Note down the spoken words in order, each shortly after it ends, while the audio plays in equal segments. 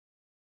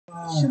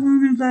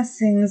Shalom and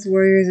blessings,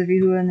 warriors of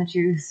Yahuwah and the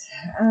truth.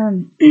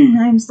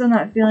 I'm still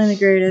not feeling the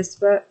greatest,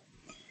 but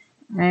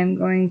I'm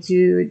going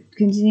to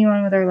continue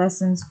on with our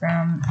lessons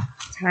from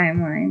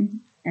Timeline.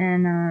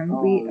 And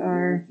we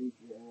are...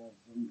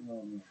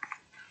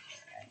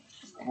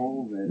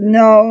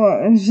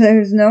 No,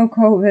 there's no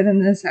COVID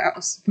in this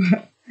house,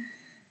 but...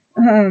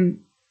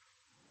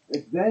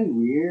 It's been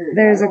weird.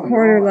 There's a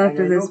quarter left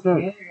of this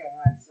book.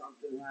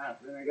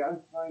 I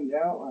gotta find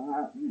out what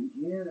happened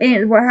in Canada.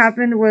 And what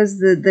happened was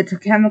the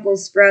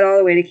chemicals spread all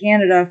the way to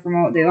Canada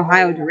from the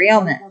Ohio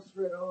derailment.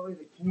 Spread all the way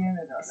to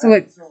Canada. So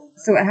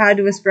it had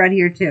to have spread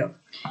here too.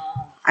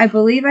 I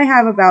believe I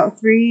have about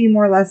 3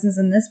 more lessons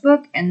in this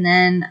book, and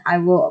then I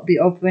will be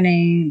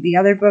opening the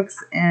other books,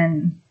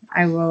 and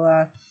I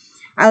will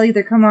I'll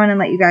either come on and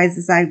let you guys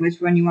decide which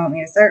one you want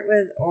me to start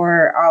with,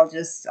 or I'll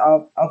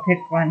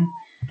pick one,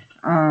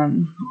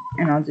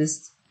 and I'll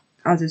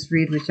just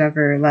read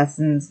whichever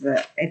lessons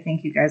that I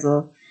think you guys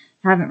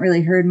haven't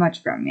really heard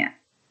much from yet.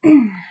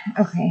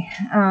 Okay.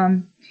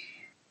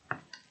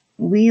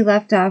 We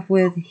left off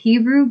with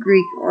Hebrew,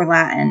 Greek, or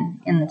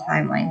Latin in the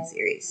Timeline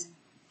series.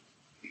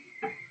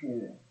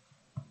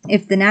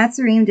 If the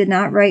Natsarim did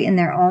not write in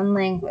their own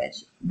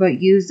language,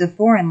 but used a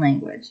foreign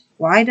language,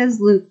 why does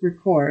Luke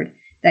record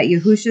that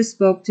Yahusha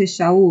spoke to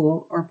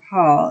Shaul or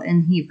Paul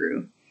in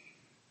Hebrew?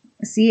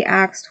 See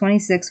Acts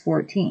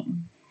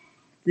 26:14.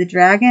 The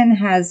dragon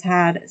has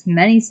had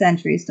many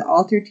centuries to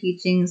alter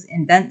teachings,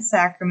 invent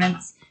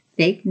sacraments,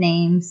 fake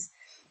names,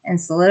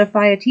 and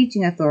solidify a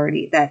teaching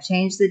authority that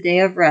changed the day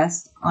of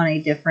rest on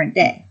a different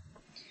day.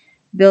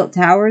 Built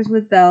towers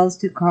with bells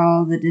to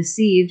call the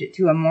deceived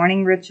to a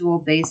morning ritual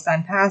based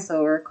on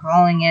Passover,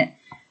 calling it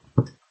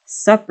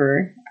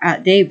supper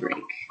at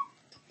daybreak.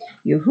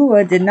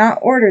 Yahuwah did not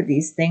order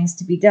these things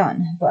to be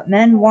done, but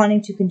men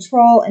wanting to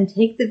control and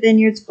take the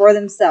vineyards for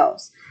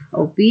themselves.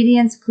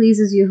 Obedience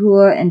pleases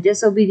Yahuwah, and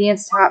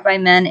disobedience taught by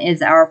men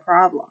is our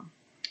problem.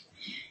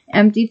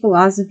 Empty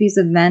philosophies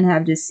of men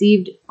have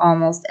deceived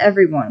almost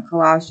everyone.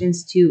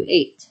 Colossians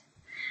 2:8.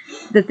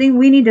 The thing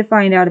we need to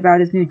find out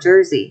about is New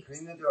Jersey.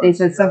 They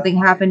said something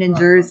happened in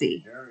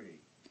Jersey.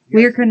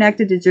 We are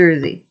connected to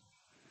Jersey.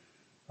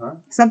 Huh?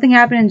 Something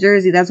happened in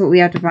Jersey. That's what we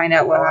have to find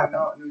out what happened.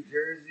 No, New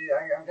Jersey.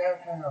 I gotta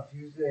find out a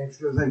few things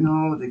because I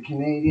know the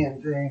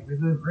Canadian thing. We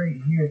live right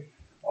here.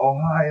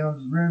 Ohio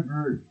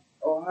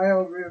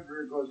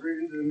River goes right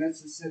into the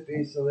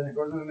Mississippi. So then it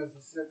goes into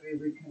Mississippi.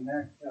 We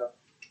connect to.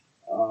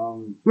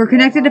 We're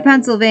connected to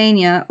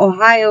Pennsylvania.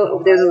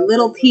 Ohio, there's a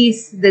little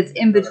piece that's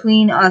in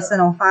between us and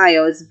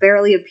Ohio. It's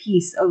barely a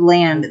piece of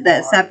land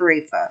that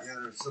separates us. Yeah,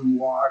 there's some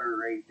water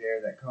right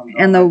there that comes.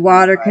 And the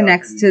water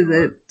connects to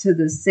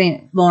the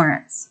St.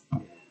 Lawrence.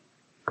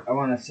 I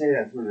want to say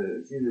that's what it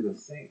is. Either the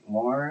St.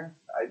 Lawrence.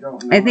 I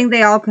don't know. I think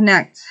they all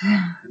connect.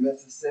 The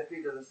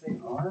Mississippi to the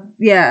St. Lawrence?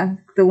 Yeah,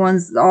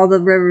 all the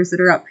rivers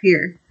that are up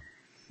here.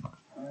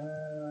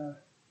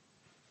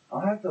 I'll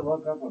have to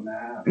look up a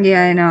map.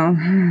 Yeah, I know.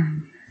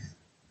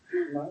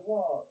 My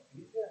wall.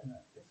 This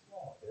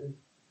wall is...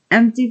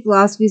 Empty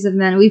philosophies of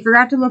men. We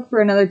forgot to look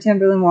for another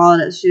Timberland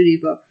wallet at Shoe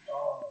Depot.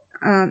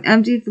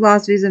 Empty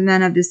philosophies of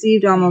men have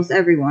deceived almost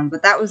everyone,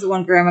 but that was the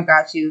one Grandma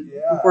got you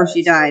before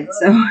she died.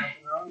 So,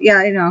 yeah,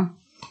 I know.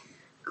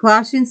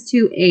 Colossians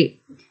 2:8.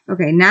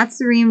 Okay,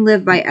 Natsarim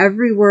live by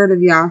every word of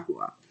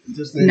Yahuwah.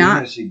 Just the name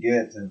that she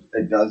gets,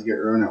 it does get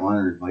ruined. I want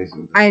to replace it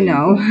with the I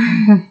know.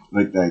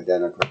 Like the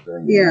identical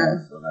thing.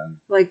 Yeah. So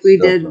then like we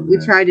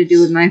tried to do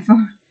with my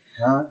phone.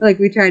 Huh? Like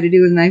we tried to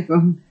do with my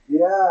phone.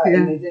 Yeah,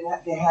 and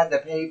they had the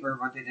paper,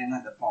 but they didn't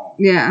have the phone.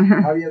 Yeah.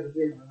 How do you have the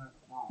paper and not the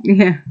phone?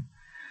 Yeah.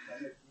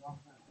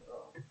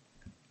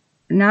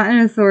 Not an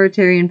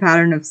authoritarian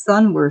pattern of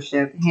sun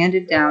worship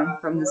handed down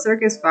from the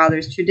Circus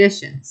Fathers'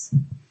 traditions.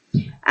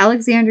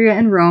 Alexandria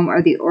and Rome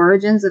are the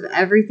origins of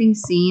everything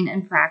seen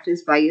and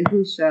practiced by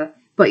Yahusha,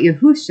 but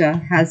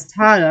Yahusha has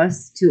taught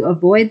us to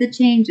avoid the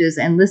changes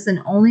and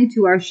listen only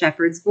to our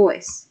shepherd's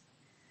voice.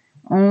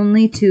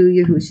 Only to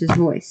Yahusha's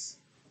voice.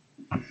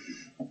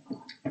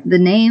 The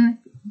name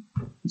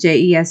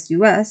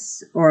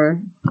Jesus,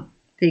 or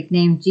fake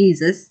name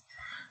Jesus,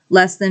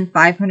 less than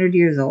 500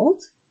 years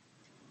old?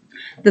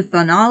 The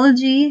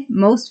phonology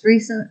most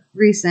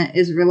recent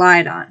is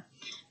relied on,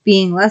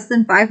 being less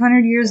than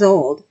 500 years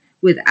old,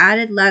 with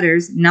added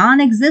letters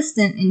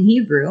non-existent in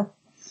Hebrew,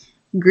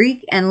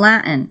 Greek, and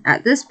Latin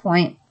at this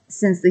point,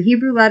 since the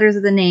Hebrew letters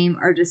of the name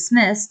are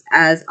dismissed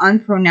as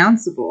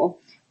unpronounceable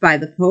by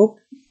the Pope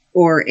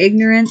or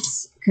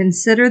ignorance.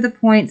 Consider the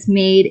points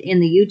made in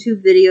the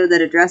YouTube video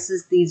that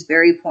addresses these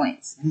very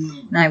points.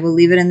 And I will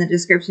leave it in the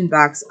description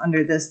box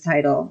under this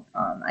title.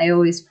 I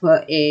always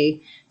put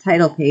a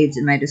title page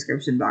in my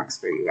description box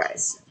for you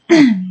guys.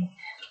 The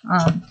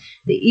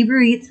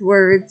Ibrahit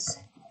words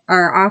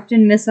are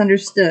often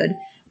misunderstood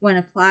when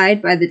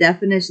applied by the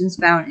definitions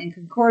found in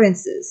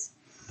concordances.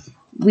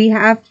 We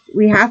have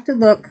to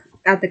look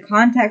at the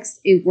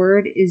context a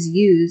word is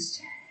used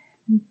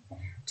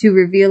to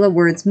reveal a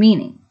word's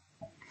meaning.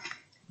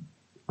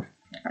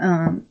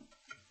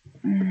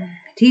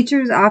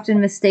 Teachers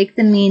often mistake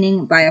the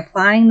meaning by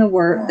applying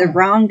the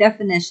wrong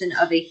definition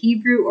of a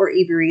Hebrew or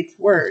Iberite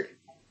word.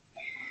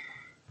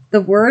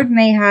 The word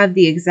may have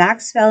the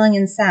exact spelling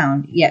and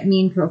sound, yet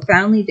mean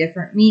profoundly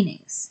different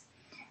meanings.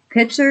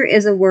 Pitcher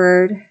is a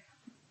word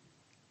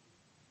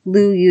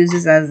Lou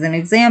uses as an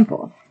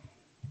example.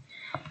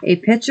 A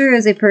pitcher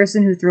is a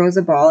person who throws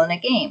a ball in a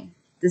game.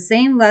 The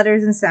same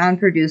letters and sound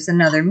produce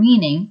another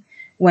meaning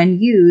when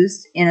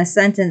used in a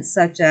sentence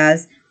such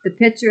as, the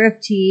pitcher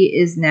of tea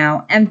is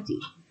now empty.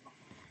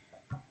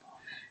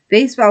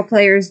 Baseball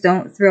players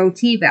don't throw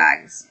tea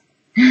bags.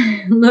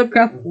 Look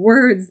up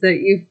words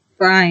that you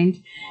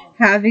find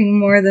having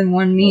more than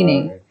one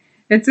meaning. Sorry.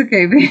 It's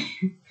okay, babe.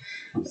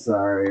 I'm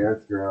sorry,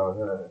 that's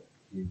girl.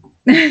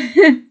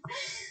 Find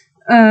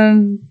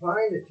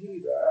a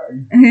tea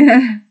bag.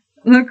 Yeah.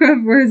 Look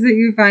up words that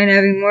you find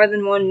having more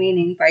than one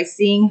meaning by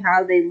seeing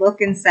how they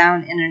look and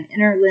sound in an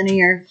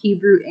interlinear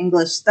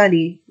Hebrew-English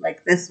study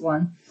like this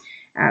one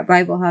at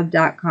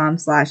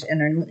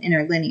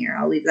BibleHub.com/interlinear.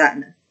 I'll leave that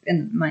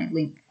in my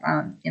link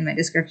in my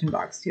description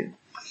box too.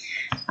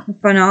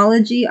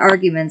 Phonology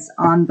arguments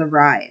on the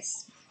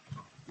rise.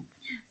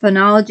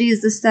 Phonology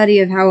is the study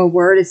of how a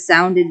word is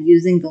sounded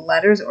using the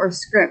letters or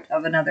script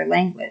of another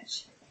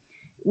language,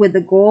 with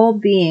the goal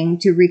being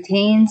to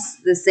retain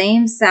the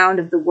same sound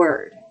of the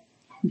word.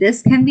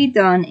 This can be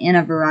done in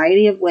a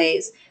variety of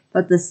ways,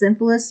 but the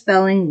simplest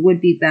spelling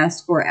would be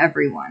best for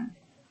everyone.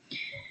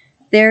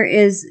 There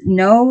is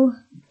no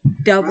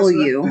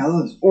W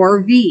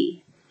or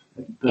V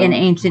in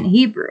ancient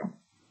Hebrew.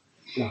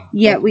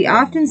 Yet we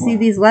often see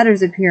these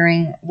letters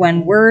appearing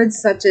when words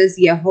such as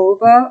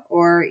Jehovah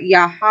or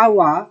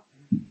YAHUAH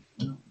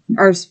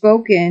are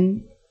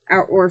spoken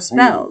or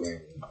spelled.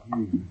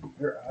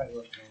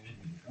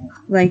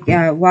 Like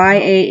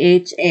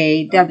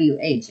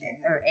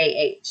YAHAWH or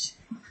AH.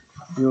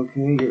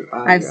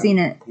 I've seen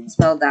it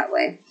spelled that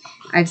way.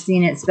 I've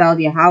seen it spelled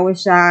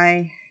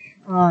YAHUSHA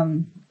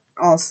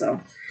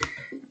also.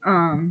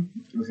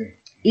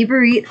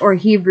 Iberite or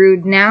Hebrew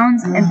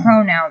nouns and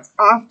pronouns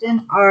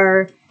often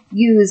are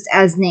used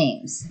as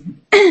names.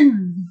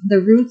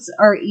 The roots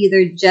are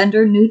either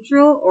gender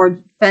neutral or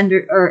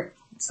feminine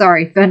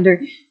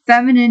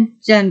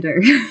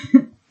gender.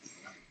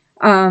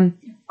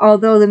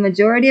 Although the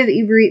majority of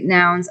Iberite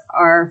nouns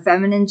are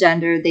feminine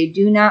gender, they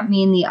do not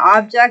mean the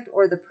object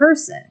or the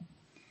person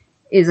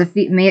is a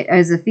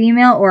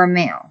female or a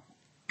male.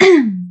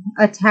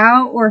 A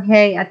tau or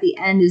hey at the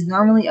end is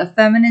normally a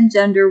feminine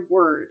gender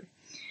word.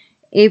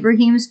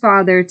 Abraham's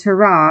father,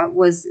 Terah,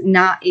 was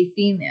not a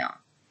female.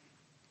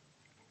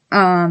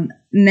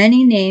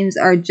 Many names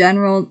are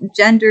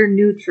gender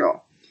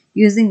neutral,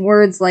 using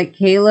words like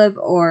Caleb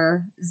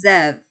or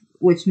Zev,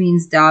 which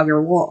means dog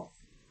or wolf.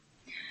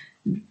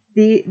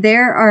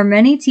 There are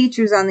many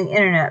teachers on the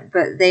internet,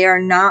 but they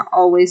are not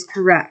always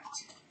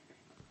correct.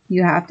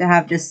 You have to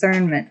have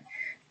discernment,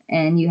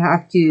 and you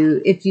have to,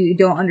 if you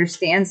don't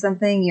understand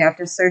something, you have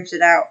to search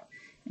it out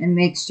and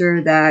make sure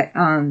that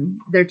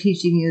they're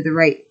teaching you the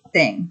right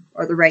thing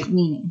or the right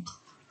meaning.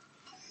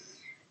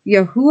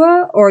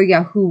 YAHUAH or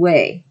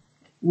YAHUEH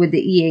with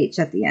the EH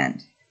at the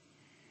end.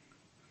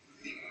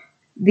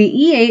 The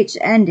EH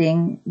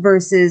ending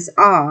versus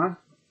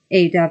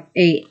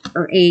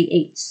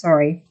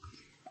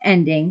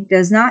ending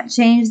does not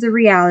change the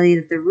reality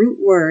that the root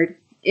word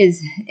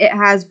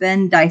has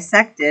been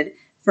dissected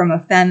from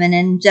a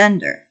feminine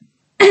gender.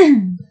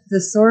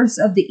 The source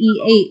of the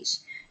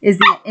EH is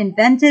the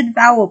invented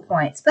vowel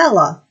point.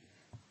 Bella,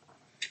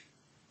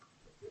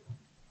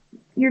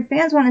 your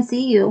fans want to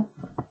see you.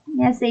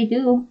 Yes, they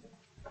do.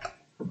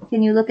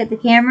 Can you look at the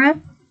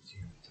camera?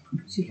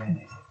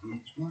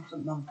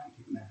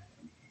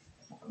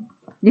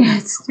 Yeah,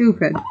 it's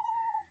stupid.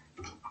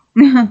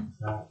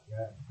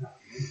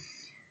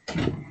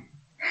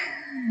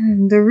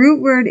 The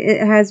root word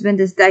it has been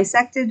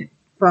dissected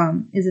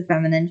from is a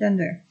feminine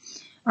gender.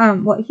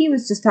 What he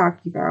was just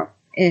talking about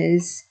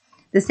is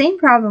the same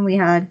problem we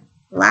had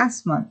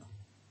last month.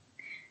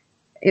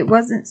 It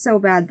wasn't so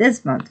bad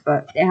this month,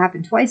 but it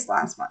happened twice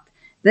last month.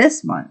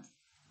 This month,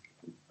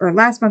 or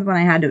last month when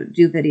I had to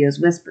do videos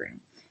whispering.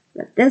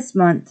 But this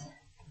month,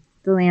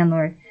 the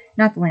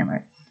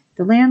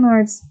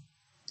landlord's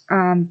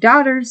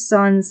daughter's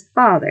son's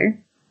father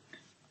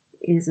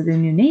is the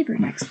new neighbor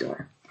next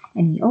door.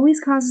 And he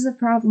always causes a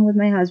problem with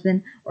my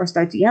husband or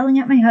starts yelling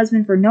at my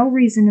husband for no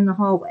reason in the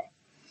hallway.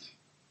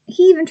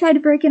 He even tried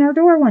to break in our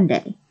door one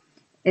day.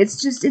 It's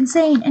just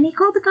insane. And he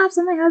called the cops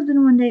on my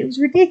husband one day. It was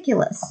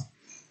ridiculous.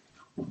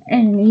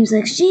 And he was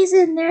like, she's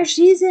in there.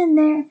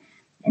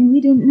 And we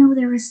didn't know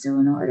there was still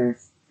an order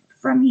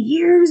from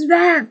years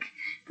back.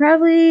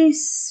 Probably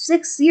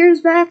 6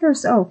 years back or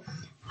so.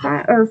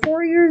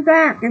 4 years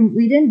back. And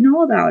we didn't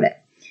know about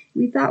it.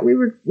 We thought we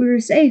were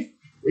safe.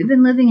 We've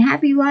been living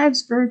happy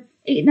lives for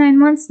 8-9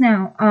 months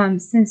now,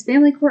 since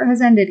family court has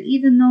ended,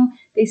 even though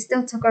they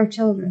still took our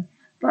children.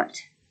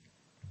 But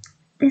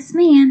this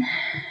man,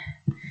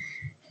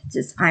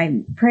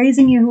 I'm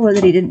praising Yahuwah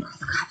that he didn't call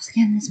the cops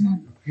again this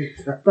month.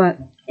 But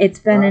it's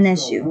been an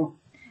issue,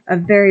 a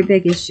very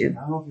big issue.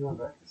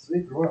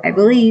 asleep or what? I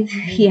believe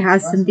he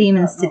has some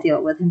demons to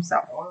deal with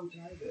himself.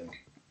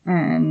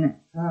 And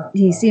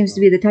he seems to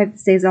be the type that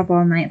stays up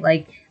all night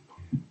like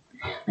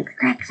the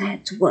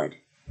crackheads would.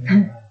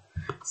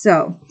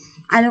 So,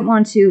 I don't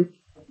want to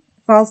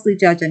falsely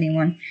judge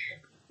anyone.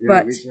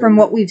 But from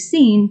what we've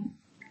seen,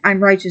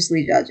 I'm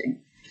righteously judging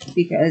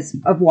because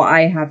of what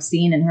I have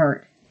seen and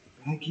heard.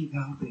 I keep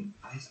helping.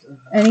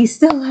 And he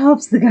still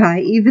helps the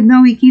guy, even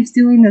though he keeps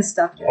doing this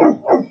stuff to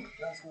him.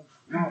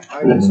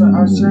 I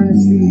was trying to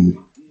see.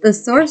 The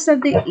source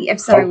of the... I'm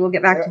sorry, we'll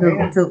get back to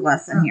the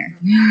lesson here.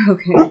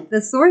 Okay.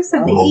 The source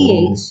of the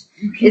EH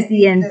is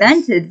the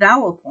invented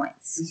vowel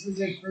points.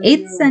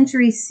 8th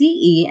century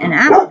CE and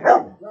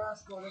after,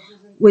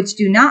 which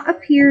do not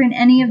appear in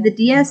any of the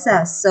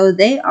DSS, so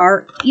they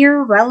are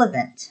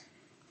irrelevant.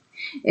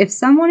 If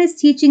someone is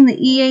teaching the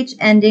EH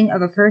ending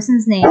of a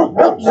person's name,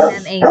 making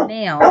them a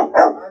male,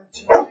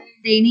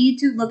 they need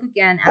to look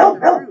again at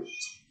the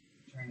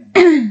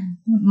root.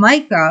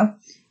 Micah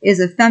is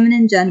a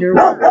feminine gender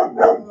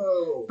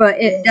word, but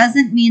it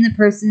doesn't mean the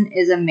person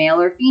is a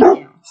male or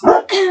female.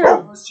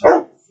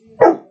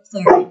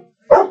 Sorry.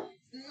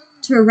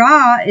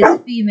 Torah is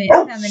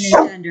feminine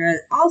gender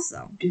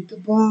also. Get the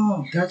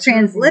ball.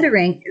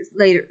 Transliterating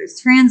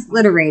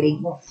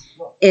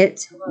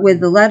it with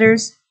the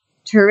letters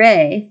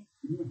Torah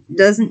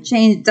doesn't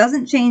change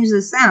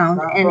the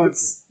sound, and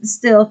it's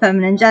still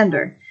feminine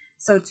gender.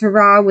 So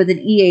Torah with an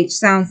EH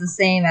sounds the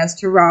same as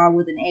Torah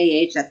with an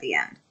AH at the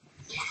end.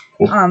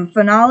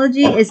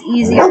 Phonology is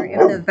easier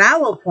if the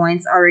vowel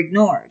points are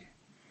ignored.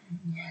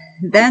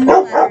 Then the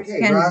letters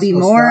can be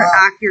more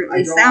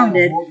accurately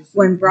sounded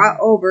when brought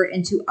over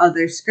into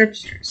other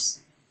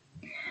scriptures.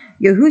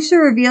 Yahusha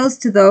reveals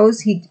to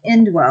those he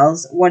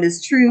indwells what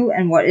is true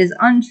and what is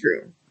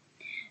untrue.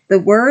 The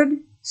word,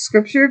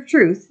 scripture of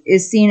truth,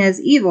 is seen as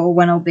evil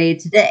when obeyed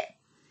today.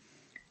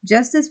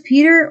 Just as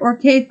Peter or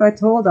Kepha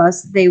told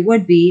us they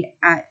would be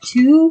at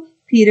 2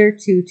 Peter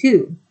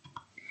 2:2.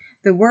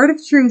 The word of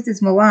truth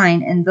is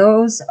malign, and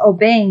those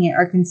obeying it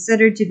are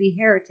considered to be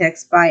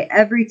heretics by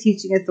every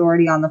teaching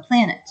authority on the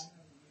planet.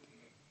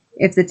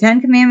 If the 10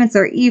 Commandments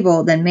are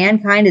evil, then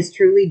mankind is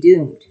truly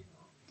doomed.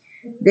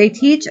 They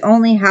teach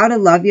only how to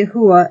love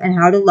Yahuwah and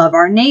how to love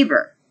our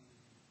neighbor.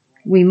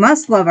 We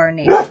must love our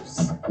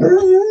neighbors,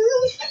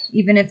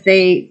 even if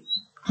they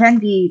can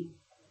be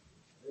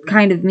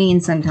kind of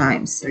mean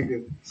sometimes.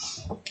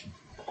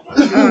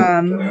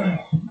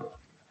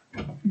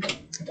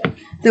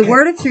 The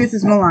word of truth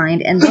is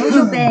maligned, and those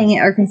obeying it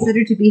are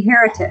considered to be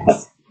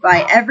heretics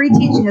by every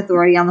teaching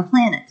authority on the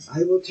planet.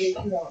 I will take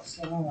you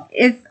outside.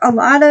 If a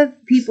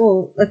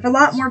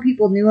lot more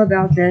people knew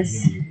about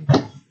this,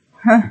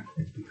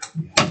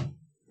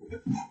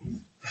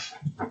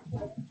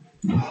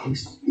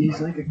 He's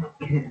like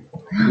a kid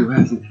who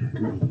hasn't had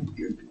really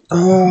good.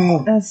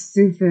 Oh, that's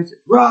stupid.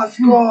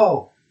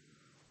 Roscoe!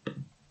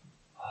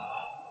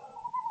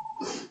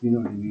 You know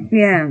what I mean?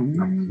 Yeah.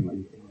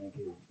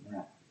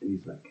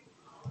 He's like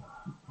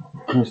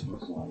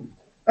Christmas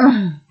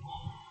lights.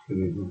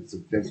 It's a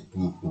best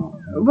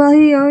Well,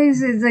 he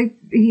always is like,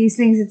 he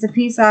thinks it's a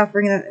peace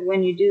offering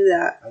when you do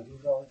that. I do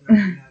it all the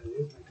time. It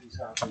is a peace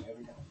offering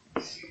every time.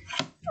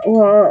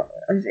 Well,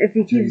 if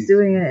he keeps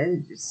doing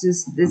it, it's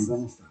just this. I'm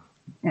gonna stop.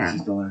 Yeah.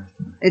 This is the last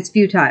time. It's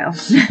futile.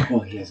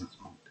 Well, he hasn't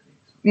smoked today.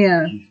 So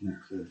Yeah.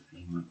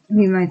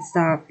 He might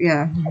stop.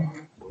 Yeah.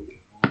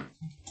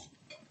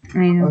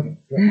 I know.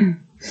 Okay.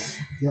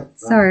 Yep.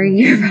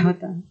 Sorry about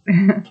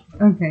that.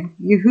 Okay.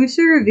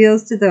 Yahusha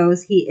reveals to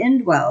those he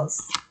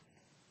indwells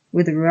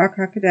with the Ruach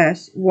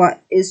HaKodesh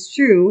what is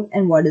true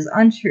and what is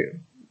untrue.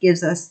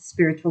 Gives us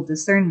spiritual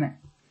discernment.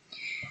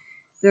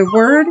 The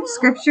word,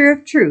 scripture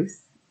of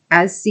truth,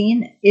 is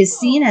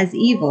seen as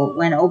evil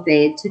when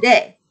obeyed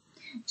today.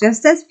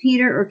 Just as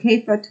Peter or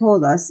Kepha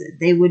told us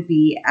they would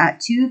be at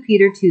 2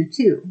 Peter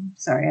 2:2.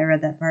 Sorry, I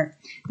read that part.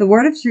 The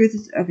word of truth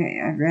is... Okay,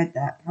 I read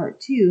that part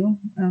too.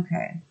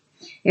 Okay.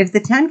 If the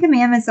 10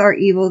 Commandments are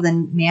evil,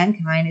 then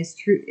mankind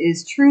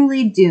is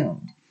truly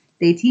doomed.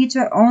 They teach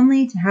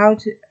only how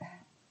to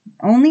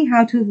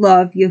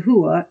love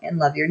Yahuwah and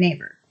love your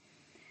neighbor.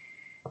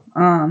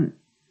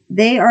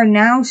 They are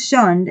now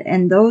shunned,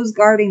 and those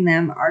guarding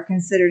them are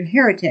considered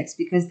heretics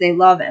because they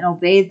love and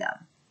obey them.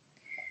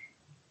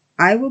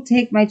 I will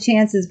take my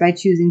chances by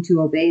choosing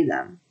to obey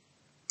them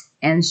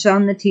and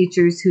shun the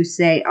teachers who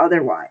say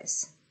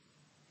otherwise.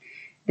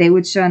 They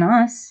would shun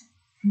us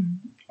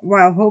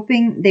while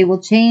hoping they will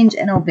change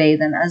and obey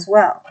them as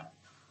well.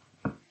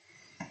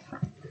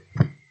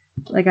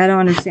 Like, I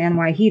don't understand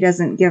why he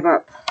doesn't give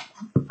up.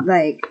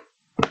 Like,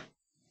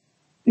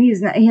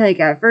 he's not,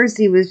 at first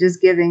he was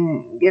just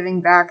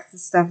giving back the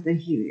stuff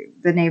that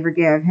the neighbor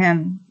gave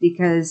him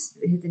because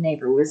the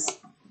neighbor was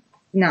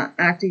not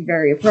acting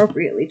very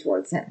appropriately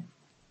towards him.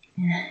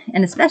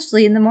 And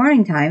especially in the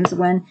morning times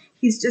when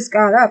he's just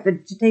got up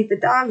to take the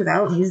dogs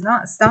out and he's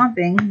not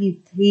stomping.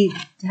 He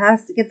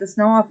has to get the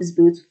snow off his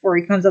boots before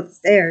he comes up the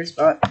stairs,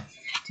 but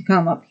to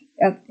come up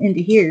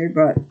into here.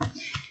 But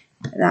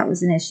that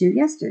was an issue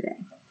yesterday.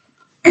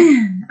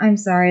 I'm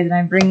sorry that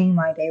I'm bringing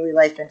my daily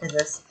life into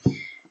this,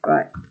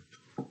 but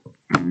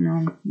I don't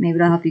know. Maybe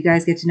it'll help you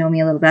guys get to know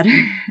me a little better.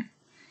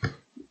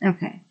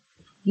 Okay.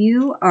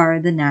 You are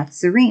the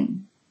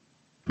Natsarim.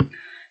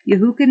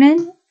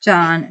 Yehukanan,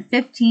 John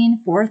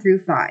 15,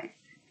 4-5.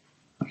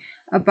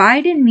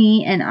 Abide in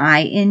me and I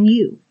in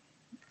you.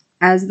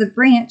 As the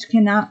branch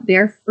cannot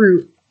bear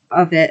fruit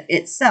of it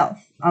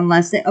itself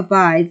unless it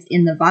abides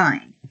in the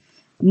vine,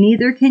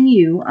 neither can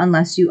you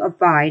unless you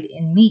abide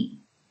in me.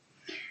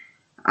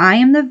 I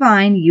am the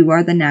vine, you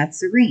are the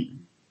Natsarim.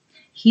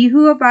 He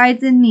who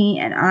abides in me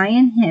and I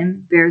in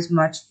him bears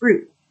much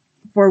fruit,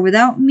 for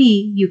without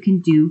me you can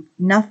do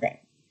nothing.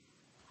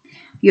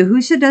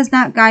 YAHUSHA does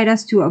not guide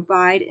us to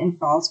abide in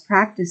false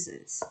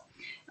practices,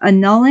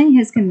 annulling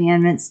his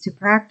commandments to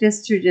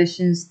practice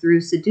traditions through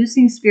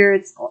seducing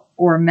spirits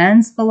or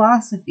men's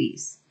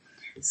philosophies.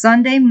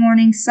 Sunday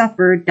morning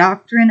supper,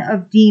 doctrine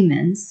of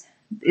demons,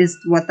 is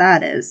what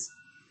that is.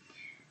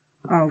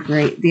 Oh,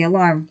 great. The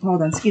alarm.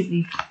 Hold on. Excuse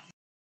me.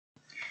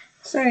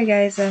 Sorry,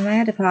 guys. I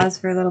had to pause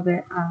for a little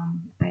bit.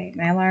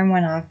 My alarm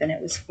went off, and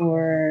it was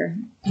for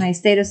my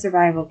State of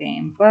Survival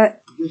game.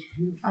 But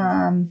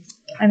I'm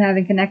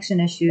having connection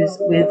issues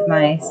with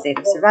my State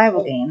of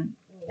Survival game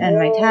and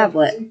my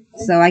tablet,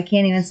 so I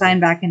can't even sign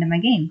back into my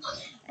game.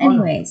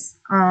 Anyways,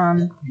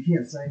 You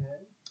can't sign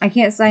in? I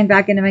can't sign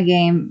back into my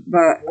game,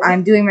 but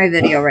I'm doing my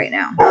video right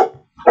now.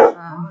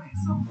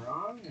 Something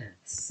wrong there.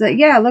 So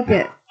yeah, look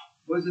it.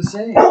 What does it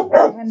say?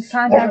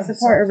 Contact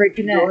support or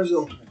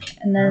reconnect.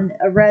 And then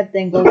a red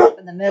thing goes up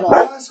in the middle.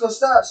 Roscoe,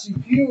 stop. She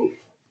puked.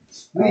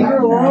 Leave her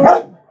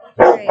alone.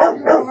 Great.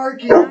 You're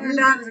barking. Now our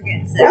dogs are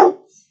getting sick.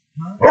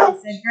 I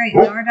said, great,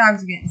 now our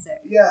dogs are getting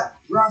sick. Yeah,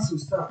 Roscoe,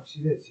 stop.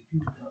 She did. She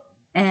puked.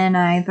 And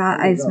I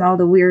thought I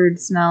smelled a weird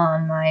smell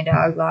on my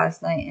dog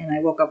last night, and I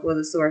woke up with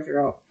a sore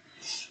throat.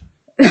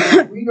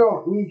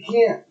 We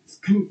can't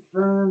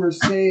confirm or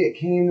say it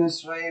came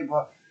this way,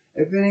 but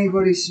if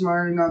anybody's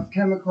smart enough,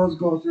 chemicals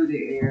go through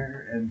the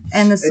air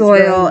and the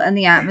soil and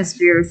the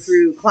atmosphere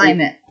through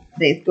climate.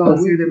 They go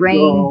through the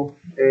rain,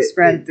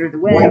 spread through the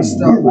wind. White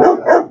stuff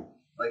fell,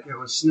 like it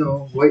was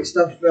snow. White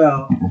stuff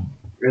fell,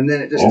 and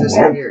then it just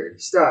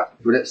disappeared.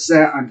 Stopped, but it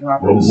sat on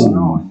top of the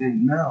snow. It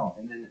didn't melt,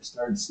 and then it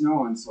started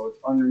snowing, so it's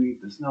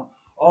underneath the snow.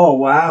 Oh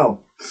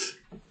wow!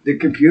 The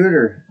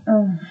computer,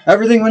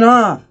 everything went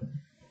off.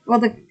 Well,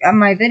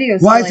 my video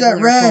is why is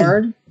that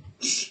red?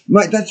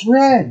 Record. That's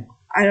red.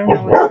 I don't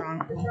know what's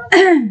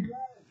wrong.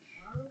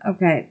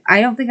 Okay,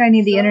 I don't think I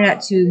need the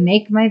internet to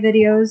make my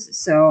videos,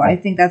 so I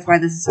think that's why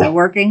this is still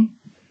working.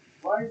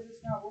 Why is this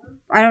not working?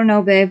 I don't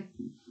know, babe.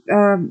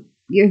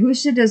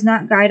 YAHUSHA does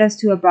not guide us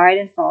to abide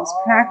in false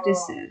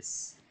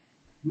practices.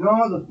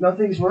 No,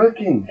 nothing's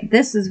working.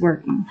 This is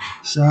working.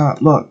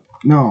 Stop. Look.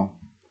 No.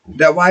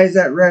 Why is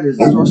that red? Is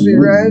it supposed to be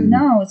red?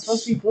 No, it's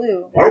supposed to be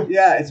blue.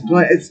 Yeah, it's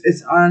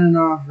it's on and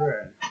off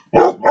red.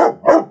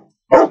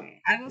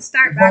 I will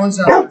start The back. phone's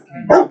not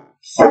working.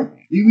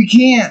 We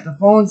can't. The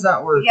phone's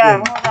not working.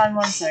 Yeah, hold on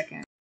 1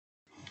 second.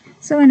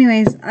 So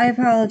anyways, I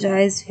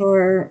apologize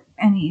for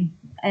any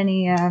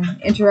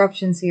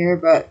interruptions here,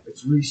 but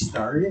it's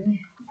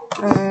restarting.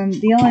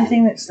 the only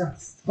thing that's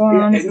going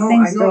on is the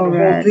thing's still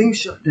red. The whole thing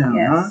shut down,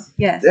 huh?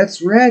 Yes.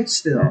 That's red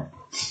still.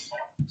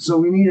 So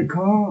we need a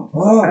call.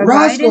 Oh,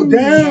 Roscoe,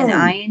 down. And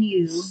I and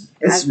you. It's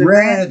as the red.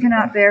 branch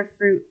cannot bear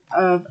fruit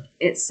of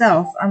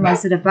itself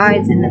unless it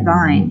abides in the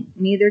vine.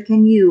 Neither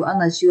can you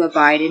unless you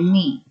abide in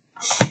me.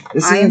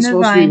 This I am isn't the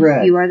supposed vine, to be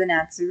red. you are the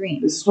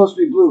Natsarim. This is supposed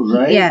to be blue,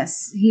 right?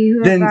 Yes. He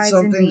who Then abides in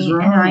something's me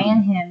wrong. and I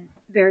in him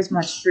bears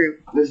much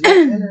fruit. There's no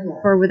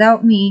internet. For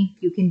without me,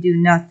 you can do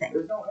nothing.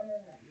 There's no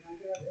internet. You don't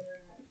get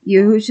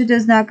internet. YAHUSHA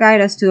does not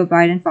guide us to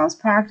abide in false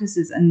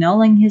practices,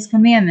 annulling his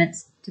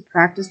commandments to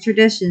practice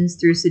traditions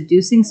through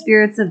seducing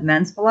spirits of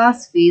men's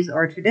philosophies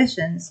or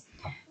traditions.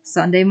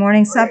 Sunday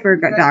morning supper,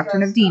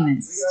 doctrine of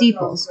demons,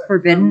 steeples,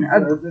 forbidden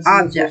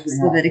objects,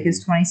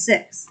 Leviticus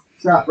 26.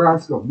 Stop,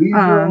 Roscoe. Leave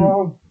her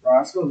alone.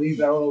 Roscoe, leave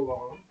Bella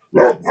alone.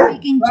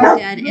 Speaking to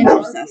dead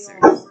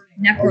intercessors,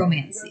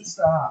 necromancy,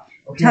 Stop.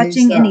 Okay,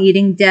 touching and stop.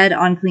 eating dead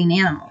unclean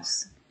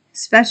animals,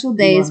 special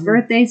days,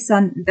 birthdays,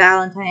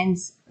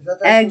 Valentine's, I thought that's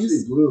supposed eggs, to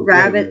be blue.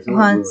 rabbit Yeah,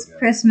 hunts, blue again.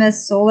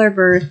 Christmas, solar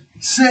birth,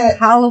 Sit.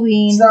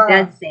 Halloween, Stop.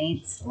 dead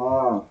saints,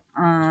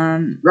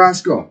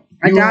 Roscoe.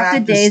 You have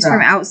adopted to days stop.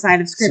 from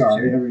outside of Scripture,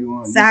 Sorry,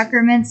 everyone.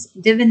 sacraments,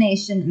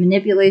 divination,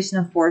 manipulation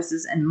of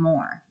forces, and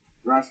more.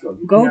 Roscoe,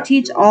 you Go cannot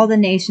teach do all the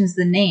nations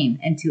the name,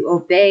 and to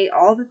obey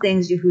all the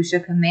things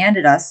YAHUSHA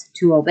commanded us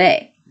to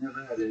obey.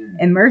 Never had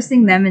internet.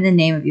 Immersing them in the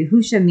name of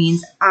YAHUSHA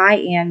means I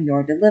am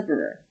your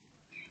deliverer.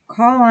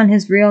 Call on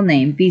his real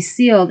name. Be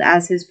sealed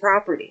as his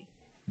property.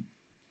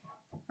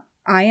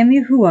 I am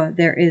YAHUAH.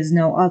 There is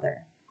no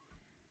other.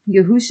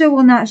 YAHUSHA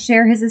will not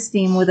share his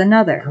esteem with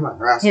another. Come on,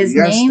 Roscoe. His you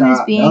gotta name stop.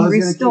 is being Bella's gonna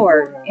keep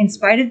restored going. in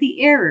spite of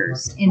the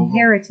errors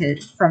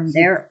inherited from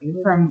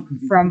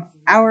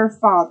our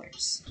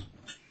fathers.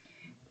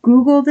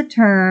 Google the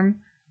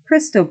term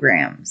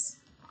Christograms,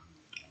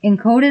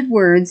 encoded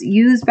words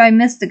used by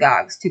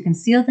mystagogues to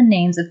conceal the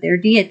names of their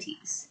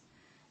deities.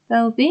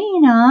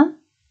 Belvina,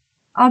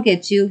 I'll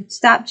get you.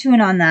 Stop chewing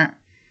on that.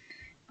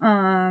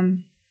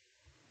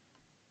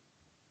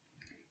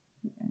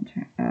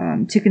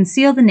 to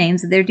conceal the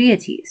names of their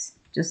deities,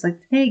 just like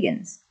the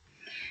pagans.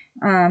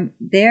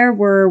 There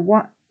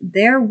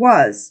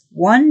was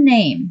one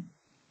name,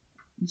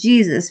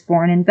 Jesus,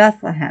 born in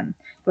Bethlehem,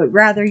 but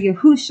rather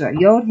Yahusha,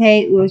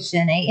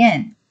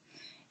 Yod-He-U-Shin-A-N.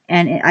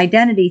 An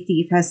identity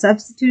thief has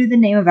substituted the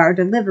name of our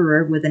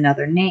deliverer with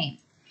another name.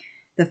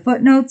 The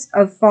footnotes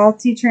of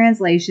faulty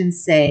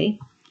translations say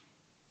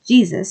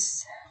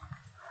Jesus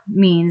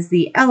means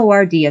the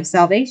Lord of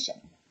salvation.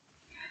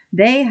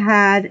 They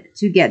had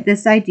to get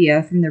this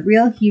idea from the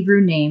real Hebrew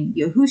name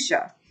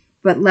Yahusha,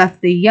 but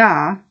left the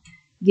Yah,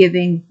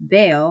 giving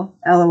Baal,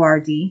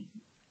 Lord,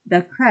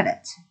 the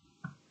credit.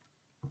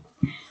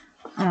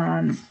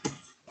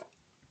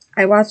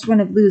 I watched one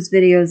of Lou's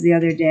videos the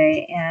other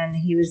day, and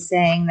he was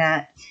saying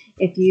that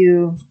if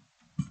you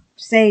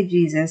say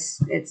Jesus,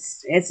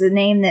 it's a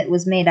name that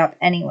was made up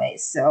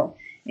anyways, so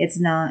it's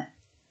not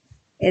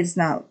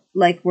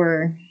like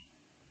we're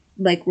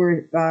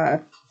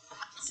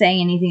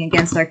saying anything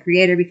against our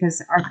Creator,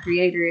 because our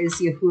Creator is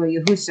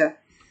YAHUAH, YAHUSHA.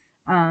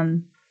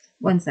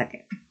 One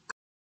second.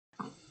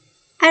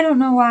 I don't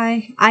know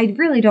why. I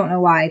really don't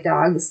know why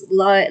dogs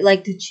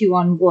like to chew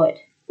on wood.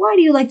 Why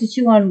do you like to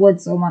chew on wood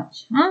so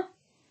much, huh?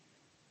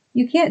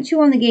 You can't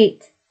chew on the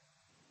gate.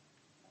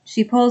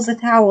 She pulls the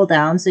towel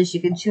down so she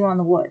can chew on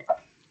the wood.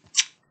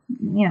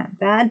 Yeah,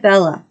 bad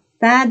Bella.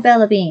 Bad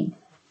Bella Bean.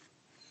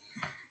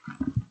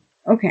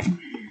 Okay.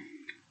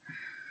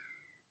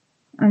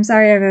 I'm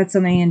sorry I've had so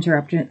many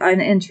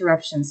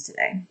interruptions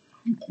today.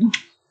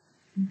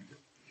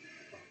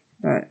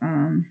 But,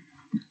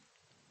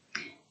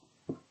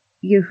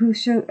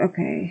 Yahusha,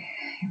 okay.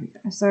 Here we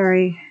go.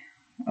 Sorry.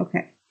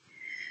 Okay.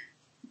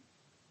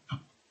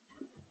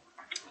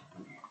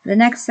 The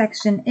next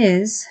section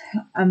is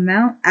at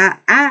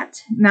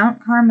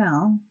Mount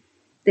Carmel.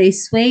 They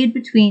swayed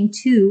between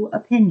two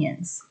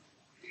opinions.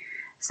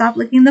 Stop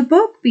licking the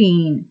book,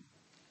 Bean.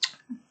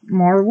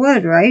 More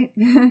wood, right?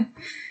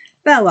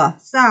 Bella,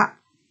 stop.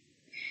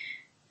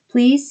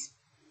 Please.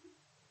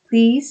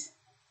 Please.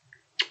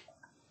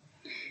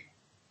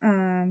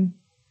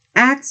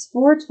 Acts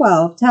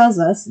 4:12 tells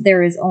us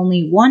there is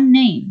only one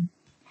name,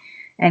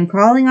 and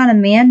calling on a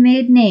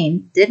man-made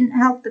name didn't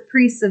help the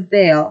priests of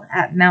Baal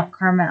at Mount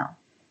Carmel.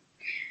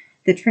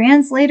 The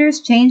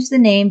translators changed the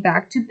name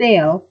back to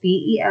Baal,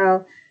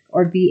 B-E-L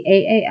or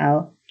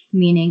B-A-A-L,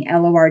 meaning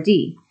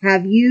L-O-R-D.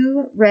 Have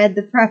you read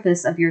the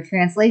preface of your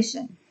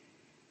translation?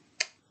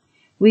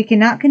 We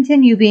cannot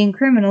continue being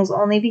criminals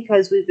only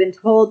because we've been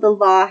told the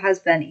law has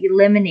been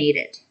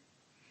eliminated.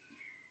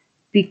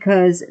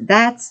 Because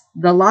that's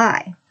the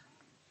lie.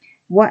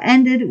 What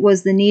ended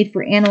was the need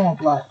for animal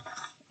blood,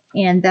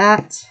 and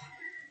that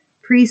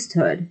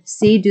priesthood.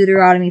 See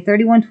Deuteronomy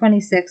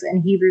 31:26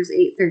 and Hebrews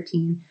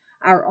 8:13.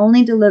 Our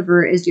only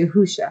deliverer is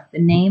Yahusha, the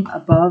name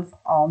above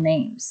all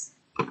names.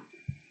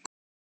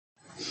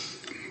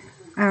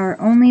 Our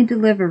only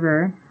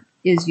deliverer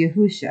is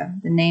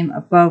Yahusha, the name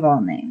above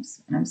all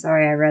names. And I'm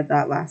sorry I read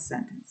that last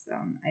sentence.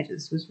 I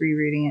just was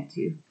rereading it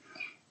to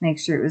make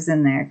sure it was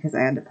in there because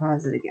I had to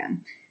pause it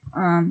again.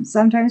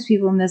 Sometimes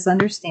people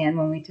misunderstand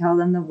when we tell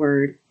them the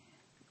word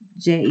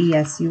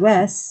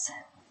JESUS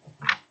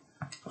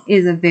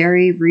is a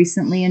very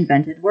recently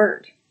invented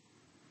word.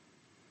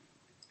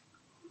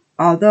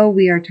 Although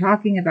we are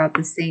talking about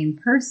the same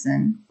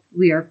person,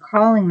 we are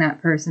calling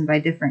that person by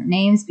different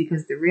names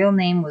because the real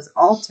name was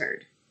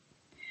altered,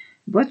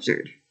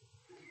 butchered.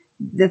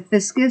 The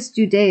Fiscus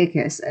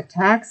Judaicus, a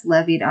tax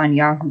levied on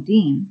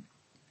Yahudim,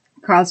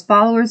 caused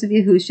followers of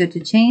Yahusha to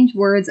change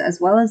words as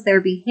well as their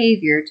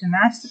behavior to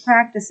match the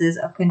practices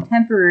of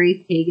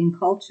contemporary pagan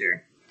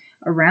culture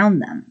around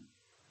them.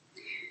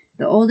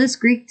 The oldest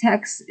Greek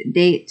texts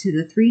date to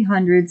the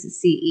 300s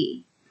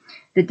CE.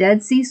 The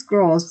Dead Sea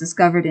Scrolls,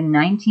 discovered in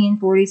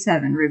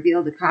 1947,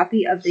 revealed a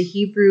copy of the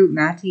Hebrew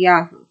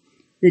Mattheyahu.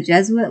 The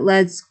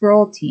Jesuit-led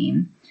scroll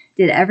team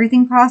did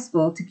everything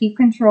possible to keep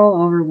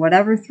control over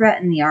whatever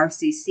threatened the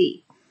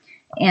RCC,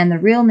 and the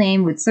real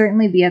name would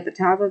certainly be at the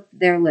top of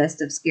their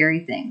list of scary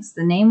things.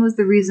 The name was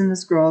the reason the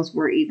scrolls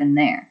were even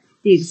there.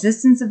 The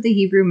existence of the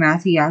Hebrew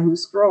Mattheyahu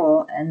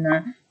scroll and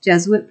the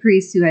Jesuit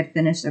priests who had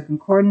finished a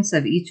concordance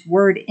of each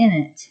word in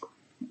it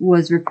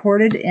was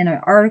reported in an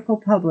article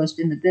published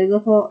in the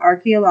Biblical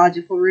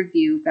Archaeological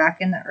Review back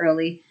in the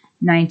early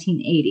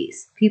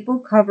 1980s. People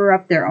cover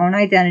up their own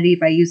identity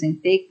by using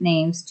fake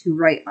names to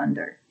write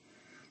under.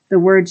 The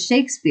word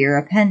Shakespeare,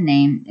 a pen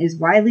name, is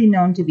widely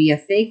known to be a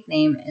fake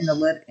name in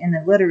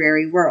the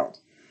literary world.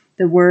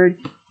 The word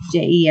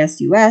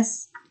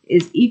JESUS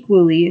is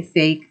equally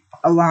fake,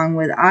 along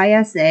with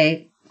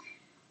ISA,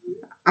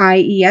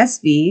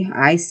 IESV,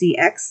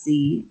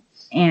 ICXC,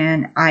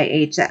 and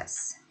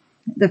IHS.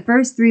 The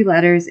first three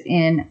letters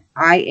in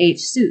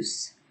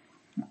IHSUS.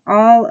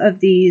 All of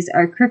these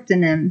are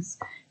cryptonyms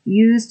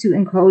used to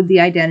encode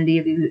the identity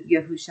of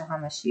Yahushua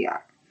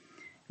HaMashiach.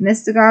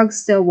 Mystagogues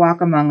still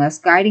walk among us,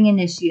 guiding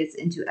initiates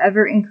into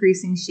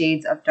ever-increasing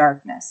shades of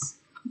darkness.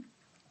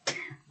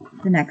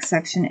 The next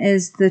section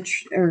is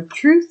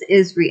truth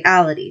is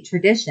reality.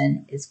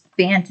 Tradition is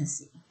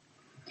fantasy.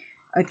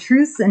 A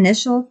truth's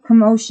initial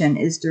commotion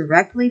is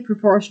directly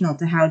proportional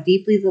to how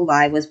deeply the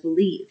lie was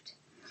believed.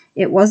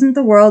 It wasn't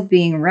the world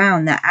being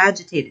round that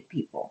agitated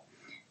people,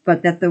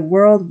 but that the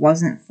world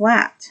wasn't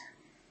flat.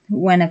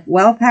 When a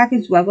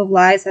well-packaged web of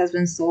lies has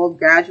been sold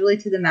gradually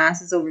to the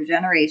masses over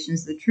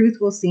generations, the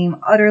truth will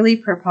seem utterly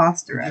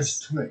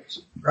preposterous.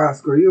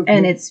 Roscoe, are you okay?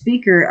 And its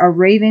speaker, a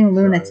raving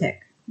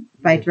lunatic,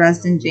 by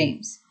Dresden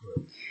James.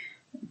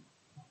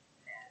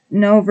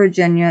 No,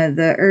 Virginia,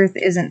 the earth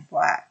isn't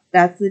flat.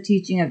 That's the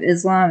teaching of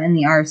Islam and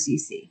the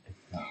RCC.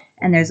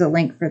 And there's a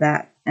link for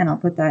that, and I'll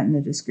put that in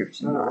the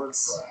description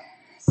box.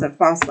 So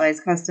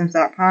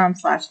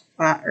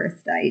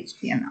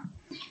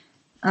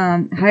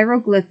fossilizedcustoms.com/flatearth.html.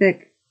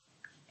 Hieroglyphic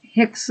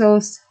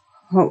HYKSOS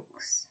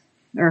hoax,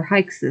 or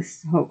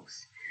HYKSOS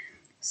hoax.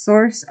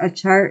 Source, a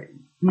chart,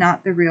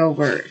 not the real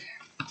word.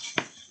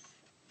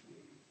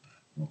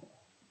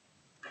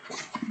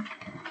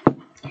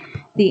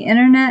 The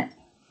Internet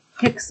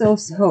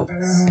HYKSOS hoax.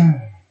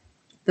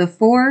 The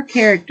 4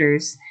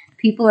 characters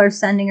people are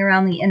sending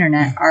around the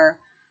Internet are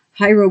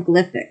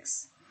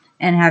hieroglyphics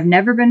and have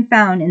never been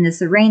found in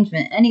this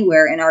arrangement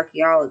anywhere in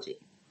archaeology.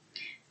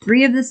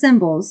 3 of the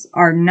symbols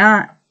are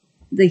not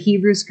the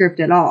Hebrew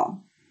script at all.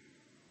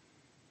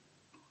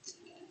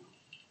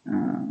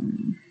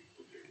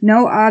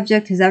 No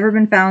object has ever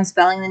been found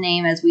spelling the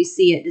name as we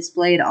see it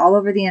displayed all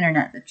over the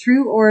Internet. The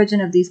true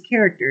origin of these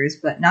characters,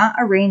 but not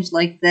arranged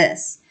like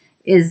this,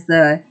 is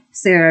the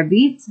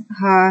Serabit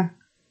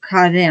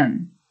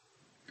HaKadim,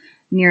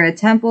 near a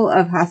temple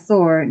of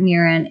Hathor,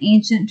 near an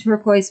ancient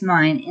turquoise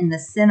mine in the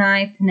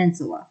Sinai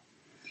Peninsula.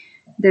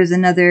 There's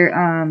another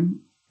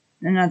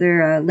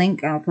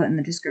link I'll put in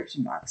the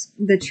description box.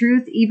 The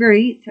truth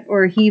Iberit,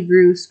 or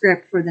Hebrew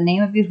script for the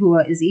name of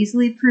Yahuwah, is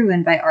easily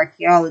proven by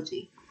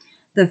archaeology.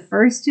 The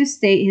first to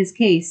state his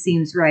case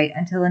seems right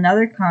until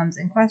another comes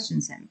and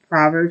questions him.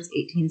 Proverbs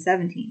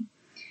 18:17.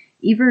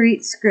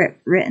 Iberit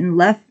script written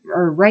left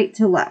or right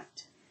to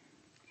left.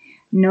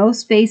 No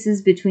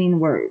spaces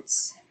between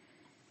words.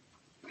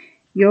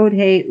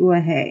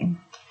 YAHUAH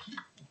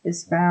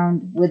is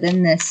found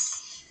within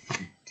this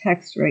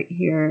text right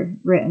here,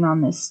 written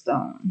on this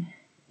stone.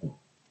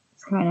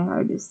 It's kind of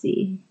hard to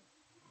see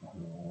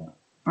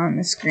on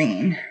the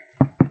screen.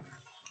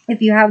 If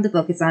you have the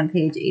book, it's on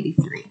page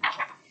 83.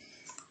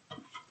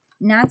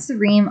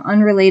 Natsarim,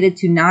 unrelated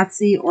to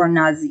Nazi or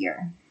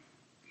Nazir.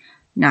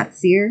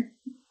 Nazir?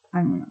 I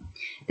don't know.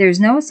 There's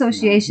no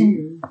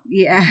association.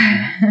 Yeah.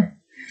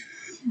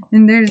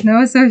 And there's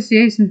no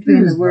association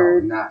between the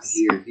words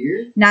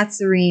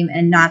Natsarim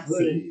and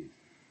Nazi,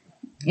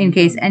 in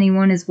case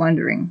anyone is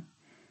wondering.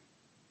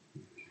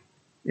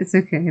 It's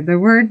okay. The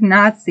word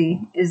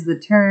Nazi is the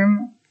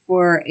term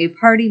for a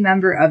party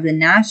member of the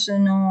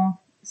National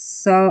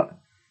Socialisten,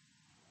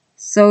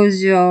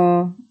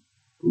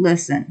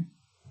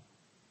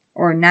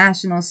 or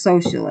National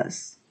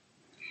Socialists,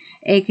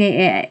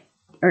 aka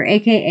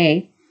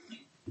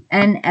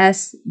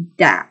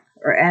NSDAP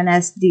or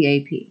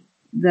NSDAP,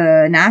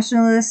 the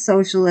Nationalist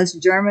Socialist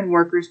German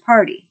Workers'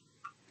 Party.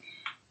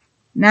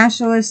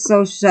 Nationalist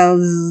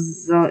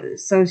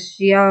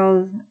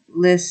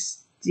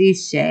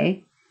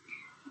Sozialistische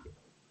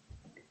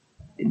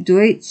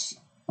Deutsche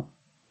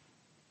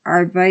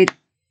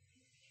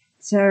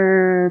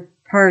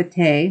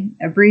Arbeiterpartei,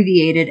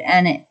 abbreviated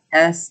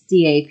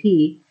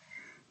NSDAP,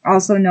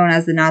 also known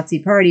as the Nazi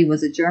Party,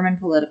 was a German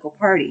political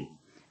party.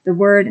 The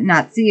word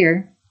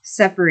Nazir,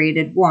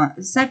 separated one,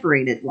 is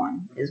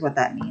what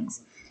that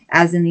means.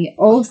 As in the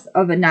oath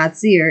of a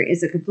Nazir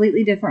is a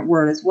completely different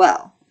word as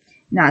well.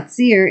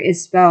 Nazir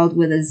is spelled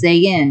with a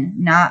zayin,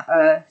 not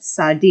a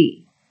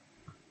sadi.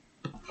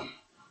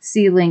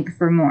 See link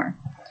for more,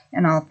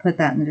 and I'll put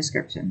that in the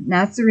description.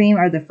 Natsarim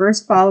are the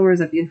first followers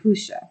of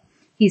Yahusha.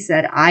 He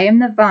said, I am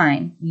the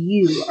vine,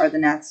 you are the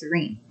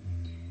Natsarim.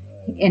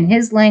 In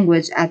his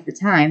language at the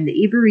time,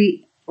 the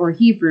Iberit or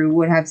Hebrew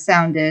would have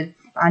sounded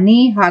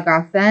Ani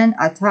hagafen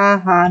ata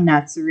ha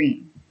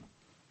Natsarim.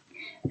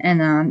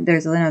 And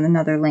there's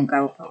another link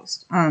I will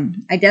post.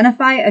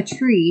 Identify a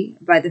tree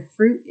by the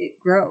fruit it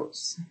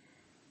grows.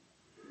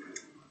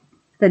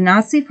 The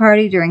Nazi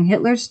Party during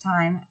Hitler's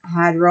time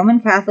had Roman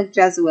Catholic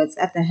Jesuits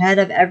at the head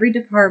of every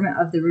department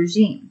of the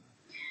regime.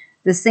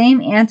 The same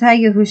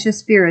anti-Yahusha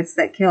spirits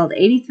that killed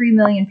 83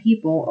 million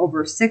people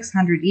over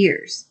 600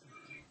 years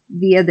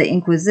via the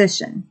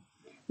Inquisition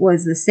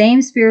was the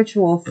same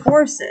spiritual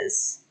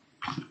forces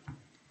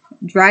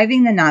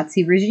driving the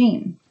Nazi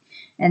regime.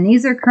 And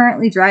these are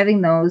currently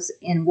driving those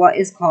in what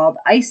is called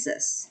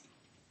ISIS,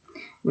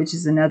 which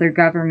is another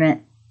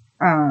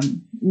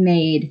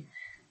government-made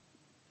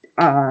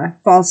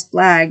false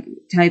flag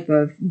type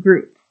of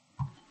group.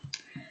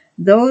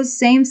 Those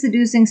same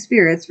seducing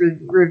spirits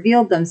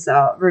reveal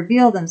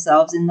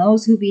themselves in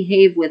those who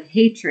behave with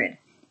hatred,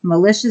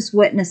 malicious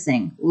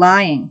witnessing,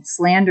 lying,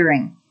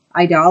 slandering,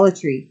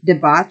 idolatry,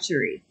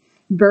 debauchery,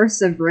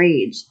 bursts of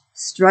rage,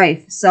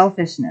 strife,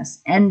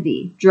 selfishness,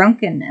 envy,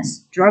 drunkenness,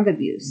 drug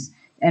abuse,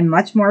 and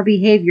much more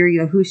behavior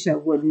Yahusha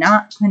would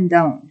not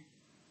condone.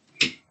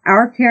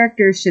 Our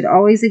characters should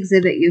always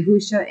exhibit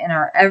Yahusha in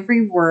our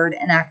every word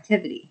and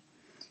activity.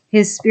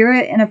 His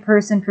spirit in a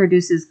person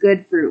produces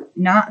good fruit,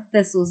 not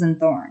thistles and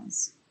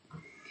thorns.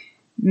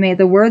 May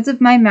the words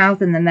of my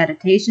mouth and the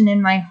meditation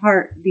in my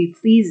heart be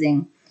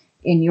pleasing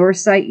in your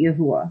sight,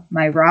 Yahuwah,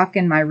 my rock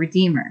and my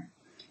redeemer.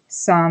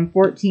 Psalm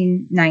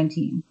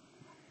 14:19.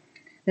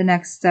 The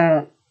next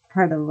part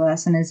of the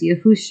lesson is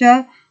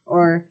Yahusha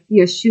or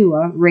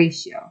Yeshua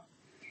ratio.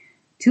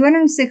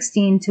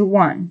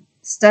 216:1.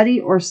 Study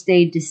or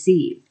stay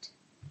deceived.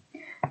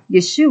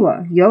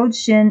 Yeshua, Yod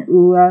Shin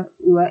Ua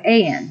Ua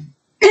An,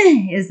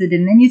 is the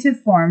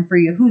diminutive form for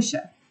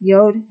Yahusha,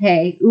 Yod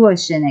He Ua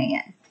Shin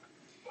An,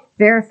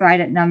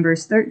 verified at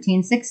Numbers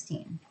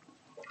 13:16.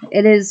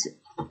 It is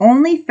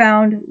only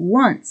found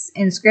once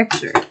in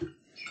Scripture.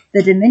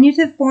 The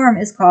diminutive form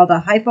is called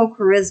a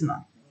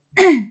hypocharisma.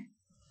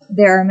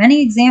 There are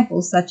many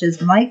examples such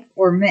as Mike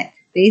or Mick,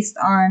 based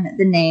on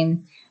the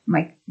name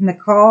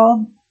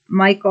Michael,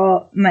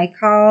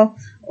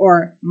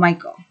 or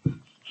Michael.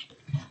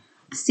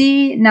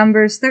 See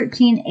Numbers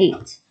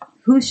 13:8.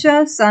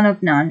 Husha, son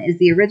of Nun, is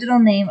the original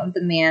name of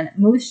the man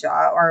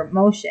Musha or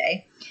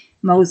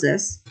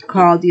Moses,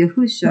 called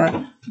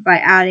Yahusha by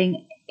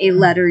adding a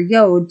letter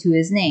Yod to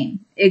his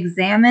name.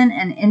 Examine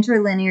an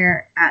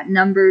interlinear at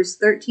Numbers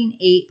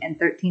 13:8 and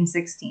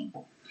 13:16.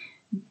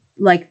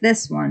 Like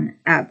this one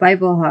at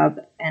Bible Hub,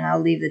 and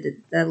I'll leave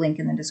the link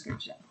in the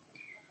description.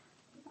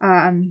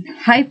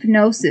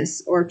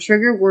 Hypnosis or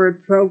trigger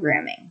word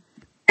programming.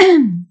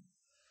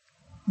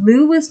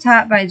 Lou was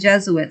taught by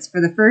Jesuits for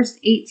the first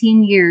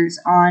 18 years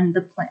on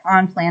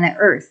planet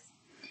Earth,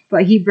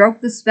 but he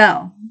broke the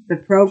spell, the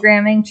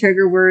programming,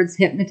 trigger words,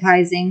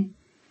 hypnotizing,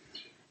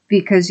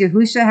 because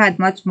Yahusha had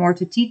much more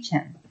to teach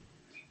him.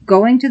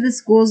 Going to the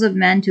schools of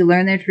men to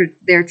learn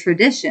their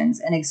traditions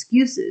and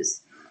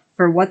excuses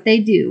for what they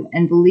do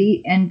and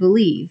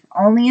believe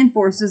only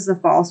enforces the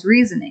false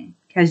reasoning,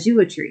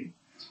 casuistry,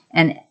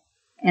 and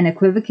an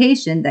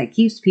equivocation that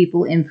keeps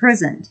people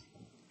imprisoned.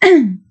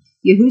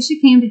 Yahusha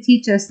came to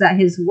teach us that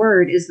his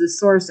word is the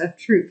source of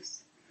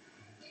truth.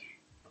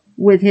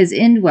 With his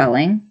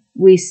indwelling,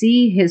 we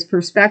see his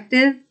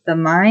perspective. The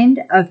mind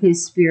of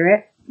his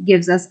spirit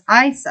gives us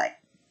eyesight.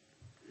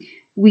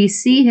 We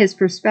see his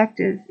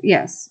perspective,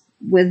 yes,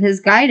 with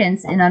his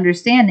guidance in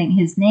understanding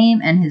his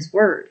name and his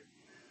word.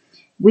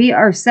 We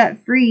are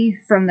set free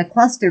from the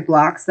cluster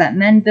blocks that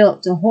men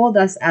built to hold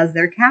us as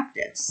their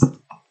captives.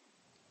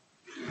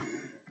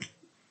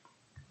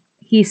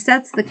 He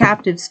sets the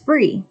captives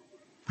free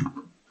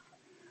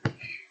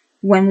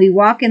when we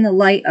walk in the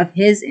light of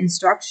his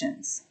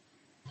instructions.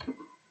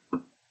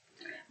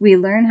 We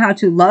learn how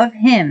to love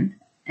him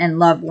and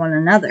love one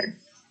another.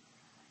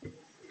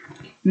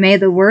 May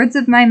the words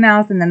of my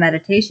mouth and the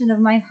meditation of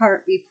my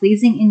heart be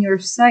pleasing in your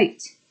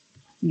sight,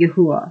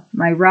 Yahuwah,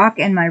 my rock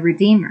and my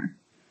redeemer.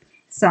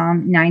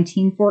 Psalm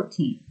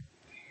 19:14.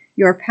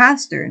 Your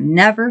pastor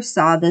never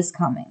saw this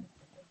coming.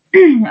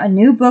 A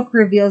new book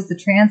reveals the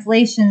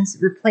translations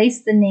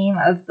replace the name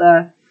of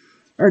the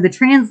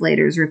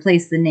translators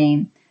replace the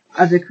name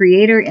of the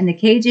creator in the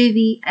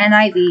KJV,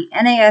 NIV,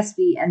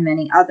 NASB, and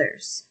many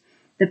others.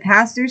 The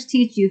pastors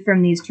teach you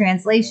from these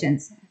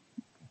translations,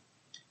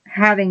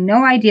 having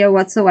no idea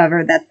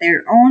whatsoever that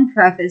their own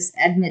preface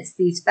admits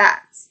these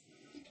facts.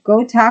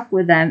 Go talk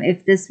with them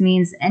if this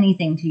means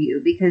anything to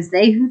you, because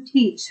they who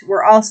teach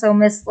were also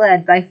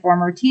misled by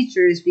former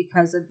teachers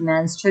because of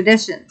men's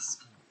traditions.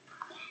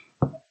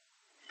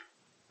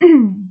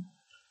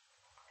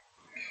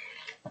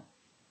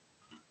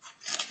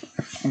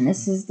 And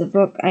this is the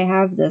book. I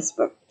have this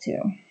book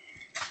too.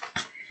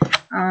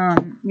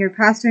 Your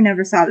pastor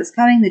never saw this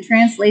coming. The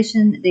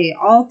translation they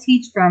all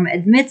teach from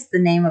admits the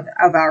name of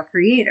our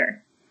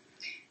creator.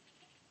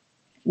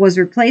 Was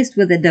replaced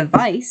with a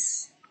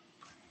device.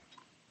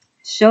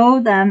 Show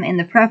them in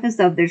the preface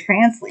of their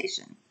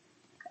translation.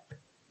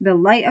 The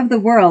light of the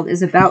world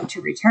is about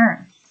to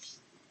return.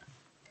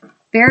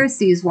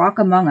 Pharisees walk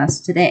among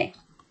us today.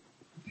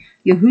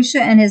 Yahusha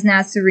and his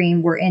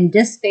Natsarim were in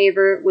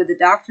disfavor with the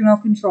doctrinal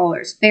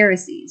controllers,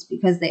 Pharisees,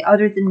 because they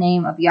uttered the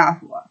name of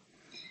Yahuwah.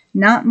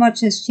 Not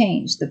much has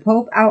changed. The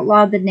Pope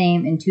outlawed the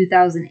name in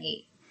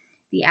 2008.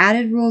 The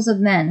added rules of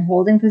men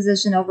holding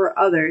position over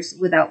others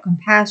without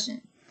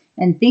compassion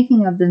and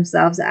thinking of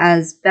themselves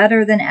as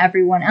better than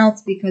everyone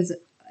else because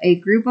a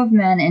group of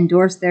men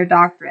endorsed their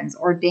doctrines,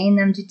 ordained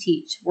them to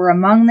teach, were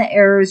among the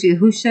errors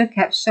Yahusha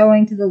kept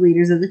showing to the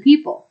leaders of the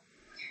people.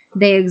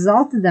 They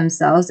exalted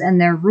themselves,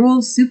 and their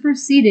rules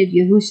superseded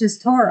Yahusha's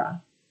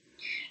Torah.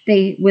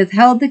 They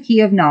withheld the key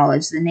of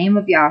knowledge, the name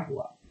of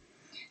Yahuwah.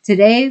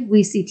 Today,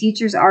 we see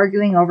teachers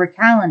arguing over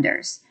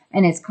calendars,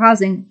 and it's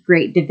causing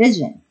great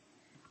division.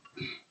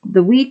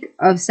 The week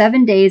of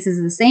 7 days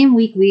is the same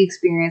week we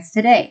experience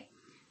today.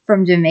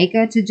 From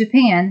Jamaica to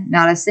Japan,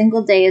 not a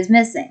single day is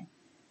missing.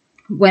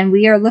 When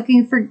we are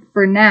looking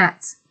for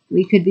gnats,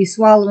 we could be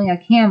swallowing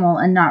a camel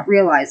and not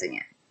realizing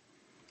it.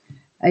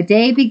 A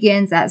day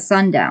begins at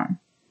sundown.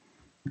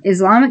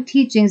 Islamic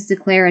teachings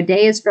declare a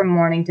day is from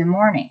morning to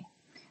morning.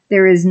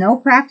 There is no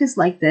practice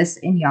like this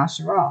in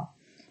Yasharal.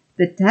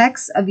 The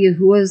texts of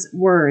Yahuwah's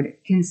word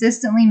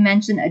consistently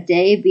mention a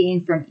day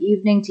being from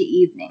evening to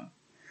evening.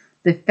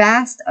 The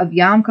fast of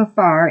Yom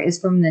Kippur is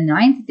from the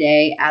 9th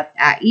day at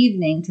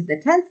evening to the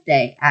 10th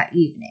day at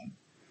evening.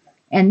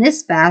 And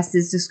this fast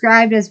is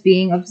described as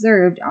being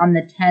observed on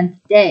the 10th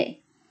day.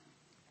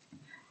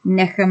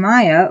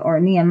 Nehemiah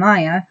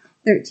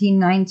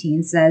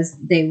 13:19 says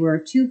they were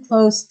to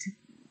close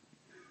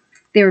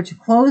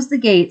the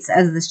gates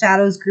as the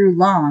shadows grew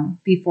long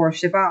before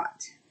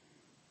Shabbat.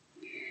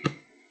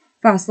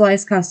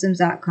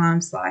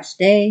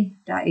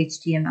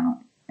 FossilizedCustoms.com/day.html,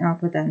 and I'll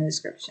put that in the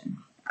description.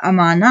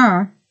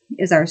 AMANAH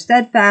is our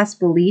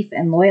steadfast belief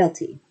and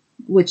loyalty,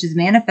 which is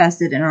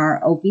manifested in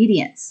our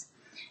obedience.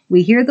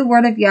 We hear the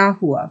word of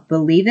YAHUAH,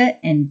 believe it,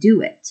 and do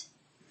it.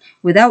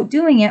 Without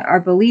doing it, our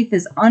belief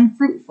is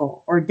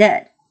unfruitful or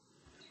dead.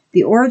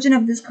 The origin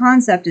of this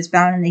concept is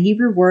found in the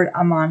Hebrew word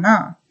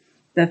AMANAH,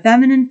 the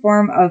feminine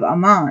form of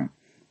Aman,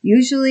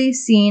 usually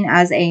seen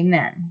as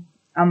Amen.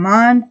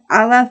 Aman,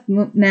 Aleph,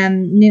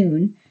 Mem,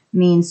 Nun,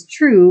 means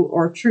true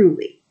or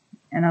truly.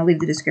 And I'll leave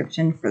the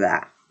description for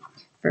that,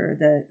 for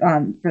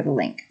the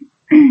link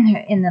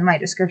in my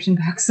description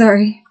box,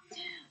 sorry.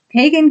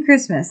 Pagan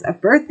Christmas, a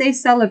birthday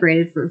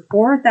celebrated for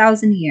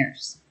 4,000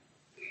 years.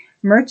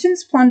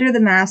 Merchants plunder the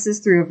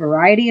masses through a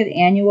variety of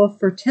annual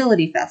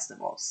fertility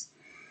festivals,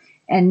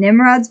 and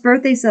Nimrod's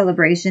birthday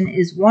celebration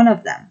is one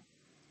of them,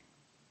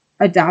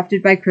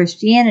 adopted by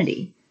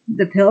Christianity.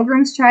 The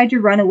pilgrims tried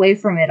to run away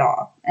from it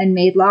all and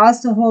made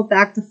laws to hold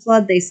back the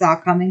flood they saw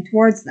coming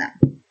towards them.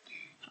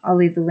 I'll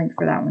leave the link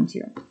for that one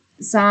too.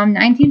 Psalm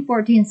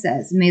 19:14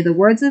 says, "May the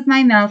words of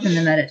my mouth and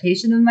the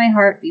meditation of my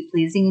heart be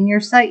pleasing in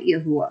your sight,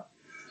 Yahuwah,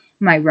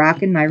 my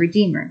rock and my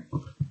redeemer."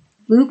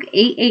 Luke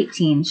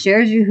 8:18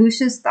 shares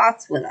Yahusha's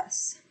thoughts with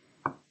us.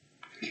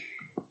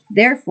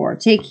 "Therefore,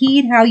 take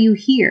heed how you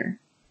hear.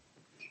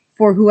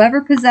 For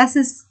whoever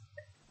possesses,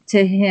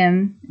 to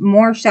him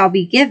more shall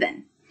be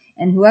given,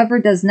 and whoever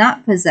does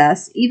not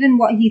possess, even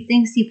what he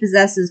thinks he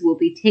possesses will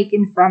be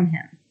taken from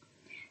him."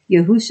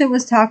 Yahusha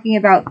was talking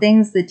about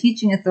things the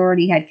teaching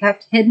authority had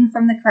kept hidden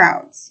from the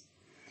crowds,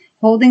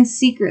 holding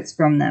secrets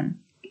from them,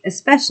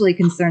 especially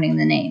concerning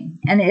the name,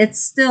 and it's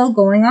still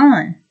going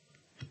on.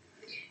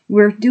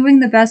 We're doing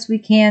the best we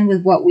can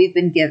with what we've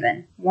been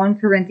given. 1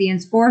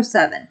 Corinthians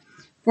 4:7.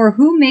 "For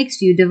who makes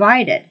you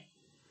divided?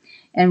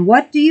 And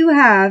what do you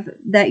have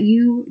that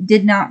you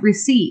did not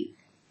receive?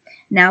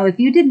 Now if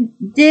you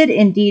did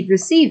indeed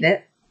receive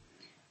it,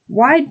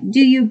 why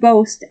do you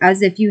boast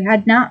as if you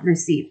had not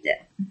received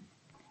it?"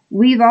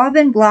 We've all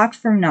been blocked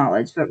from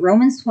knowledge, but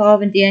Romans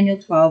 12 and Daniel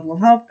 12 will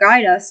help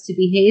guide us to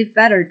behave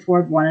better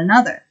toward one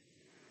another,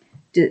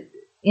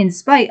 in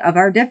spite of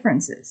our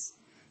differences.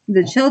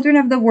 The children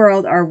of the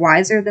world are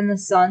wiser than the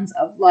sons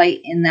of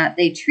light in that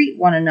they treat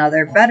one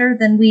another better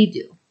than we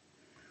do,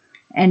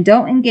 and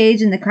don't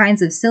engage in the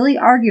kinds of silly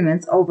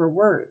arguments over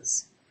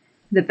words.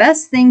 The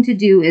best thing to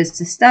do is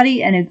to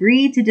study and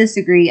agree to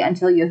disagree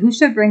until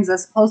Yahusha brings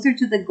us closer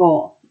to the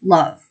goal,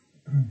 love.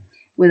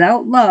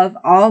 Without love,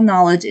 all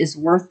knowledge is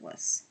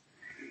worthless.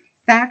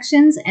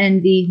 Factions,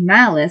 envy,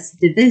 malice,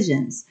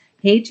 divisions,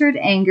 hatred,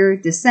 anger,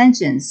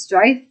 dissensions,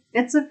 strife,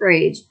 fits of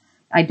rage,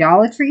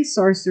 idolatry,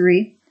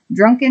 sorcery,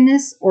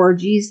 drunkenness,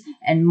 orgies,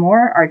 and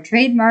more are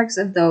trademarks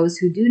of those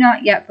who do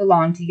not yet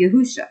belong to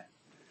Yahusha.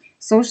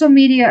 Social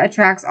media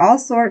attracts all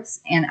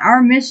sorts, and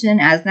our mission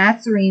as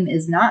Natsarim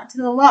is not to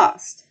the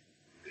lost.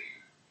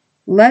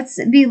 Let's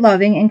be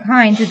loving and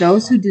kind to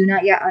those who do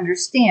not yet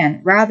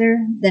understand,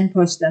 rather than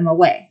push them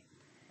away.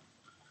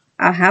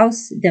 A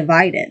house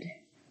divided.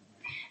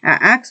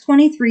 At Acts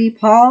 23,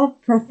 Paul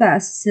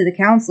professed to the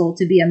council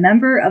to be a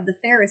member of the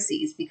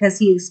Pharisees because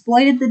he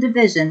exploited the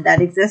division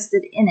that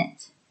existed in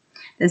it.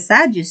 The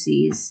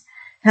Sadducees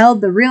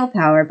held the real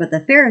power, but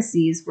the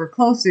Pharisees were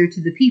closer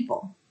to the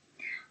people.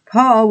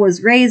 Paul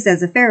was raised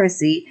as a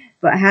Pharisee,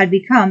 but had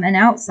become an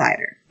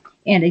outsider,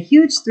 and a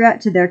huge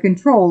threat to their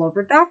control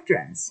over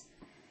doctrines.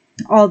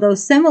 Although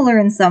similar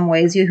in some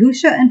ways,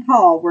 Yahusha and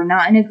Paul were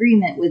not in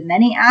agreement with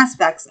many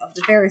aspects of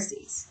the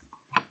Pharisees.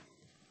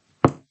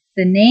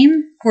 The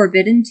name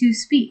forbidden to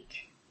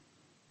speak.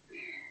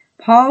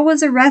 Paul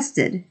was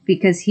arrested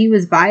because he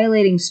was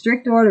violating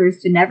strict orders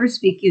to never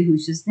speak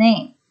Yahusha's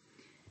name.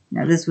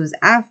 Now this was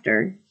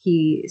after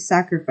he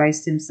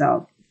sacrificed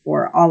himself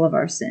for all of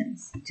our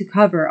sins, to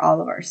cover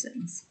all of our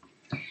sins.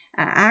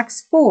 At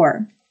Acts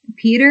 4,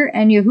 Peter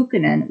and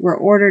Yehuchanan were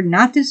ordered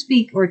not to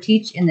speak or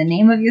teach in the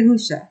name of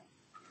Yahusha.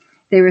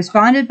 They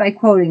responded by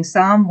quoting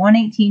Psalm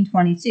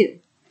 118:22,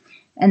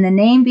 and the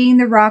name being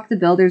the rock the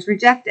builders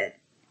rejected.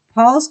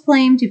 Paul's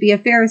claim to be a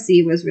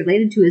Pharisee was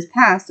related to his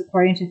past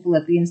according to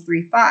Philippians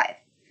 3:5,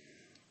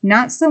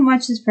 not so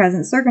much his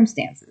present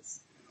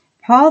circumstances.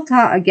 Paul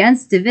taught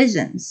against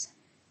divisions.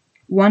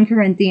 1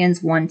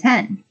 Corinthians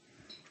 1:10.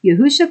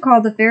 Yahusha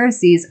called the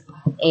Pharisees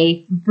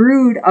a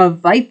brood of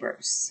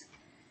vipers.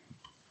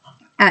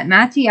 At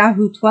Matthew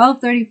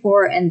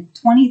 12:34 and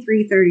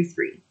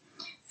 23:33,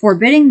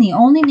 forbidding the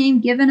only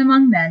name given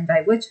among men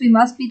by which we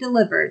must be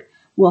delivered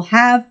will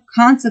have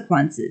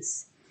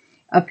consequences.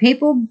 A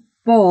papal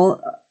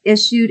bull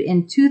issued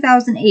in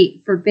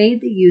 2008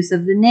 forbade the use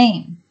of the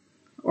name,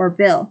 or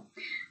bill.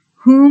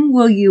 Whom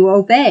will you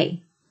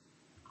obey?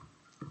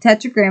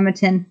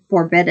 Tetragrammaton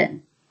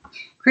forbidden.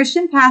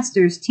 Christian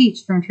pastors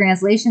teach from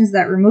translations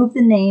that remove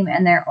the name,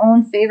 and their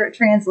own favorite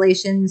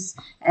translations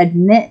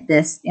admit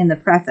this in the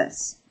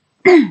preface.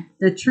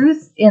 The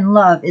truth in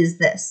love is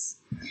this.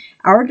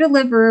 Our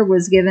deliverer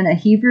was given a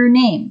Hebrew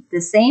name, the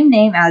same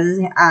name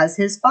as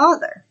his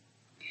father.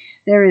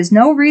 There is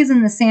no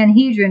reason the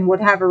Sanhedrin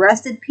would have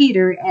arrested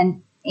Peter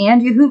and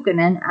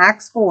Yehuchanan,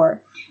 Acts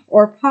 4,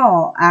 or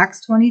Paul,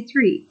 Acts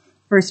 23,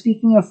 for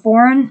speaking a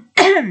foreign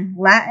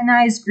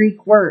Latinized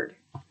Greek word.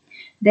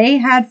 They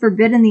had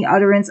forbidden the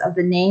utterance of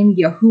the name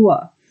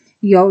Yahuah,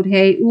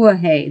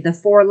 Yod-Heh-Uah-Heh, the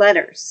 4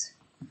 letters.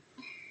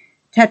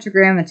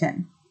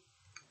 Tetragrammaton,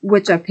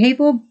 which a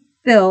papal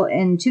bill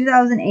in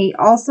 2008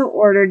 also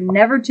ordered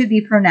never to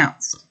be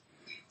pronounced.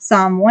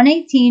 Psalm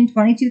 118,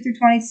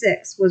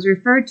 22-26 was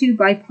referred to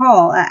by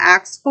Paul at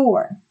Acts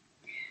 4.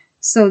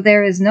 So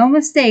there is no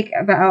mistake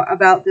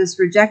about this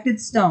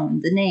rejected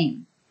stone, the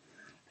name.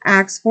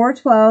 Acts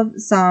 4:12,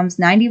 Psalms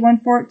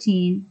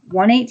 91:14,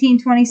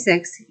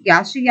 118:26,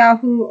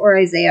 Yashayahu or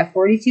Isaiah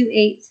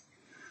 42:8,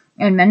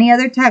 and many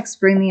other texts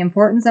bring the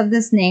importance of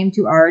this name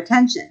to our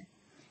attention.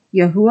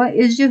 Yahuwah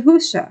is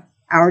Yahusha,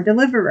 our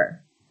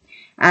deliverer.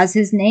 As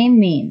his name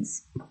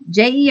means,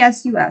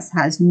 Jesus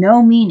has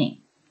no meaning,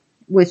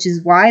 which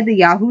is why the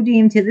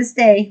Yahudim to this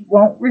day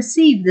won't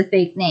receive the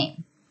fake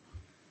name.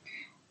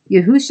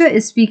 Yahusha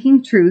is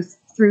speaking truth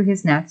through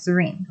his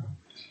Natsarim.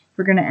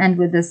 We're going to end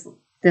with this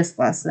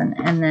lesson,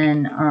 and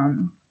then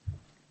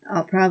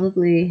I'll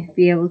probably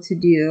be able to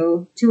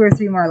do 2 or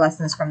 3 more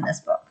lessons from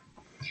this book.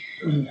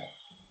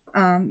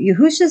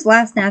 Yahusha's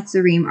last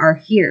Natsarim are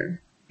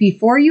here.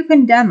 Before you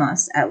condemn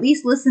us, at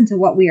least listen to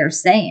what we are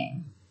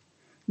saying.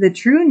 The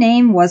true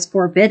name was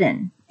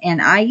forbidden, and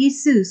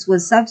YAHUSH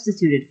was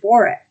substituted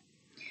for it.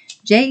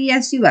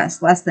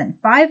 Jesus, less than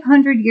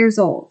 500 years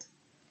old,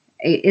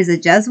 is a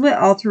Jesuit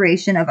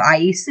alteration of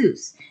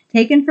YAHUSH,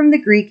 taken from the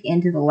Greek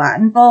into the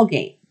Latin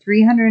Vulgate,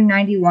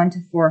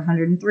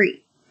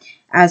 391-403,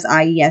 as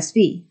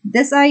IESV.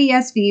 This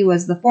IESV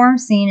was the form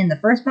seen in the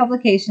first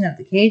publication of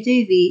the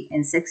KJV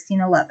in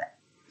 1611.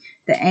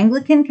 The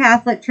Anglican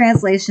Catholic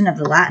translation of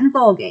the Latin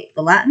Vulgate.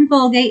 The Latin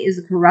Vulgate is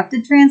a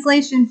corrupted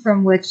translation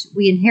from which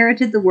we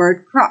inherited the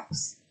word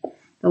crux.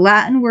 The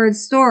Latin word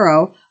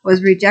storo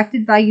was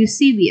rejected by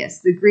Eusebius.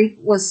 The Greek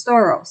was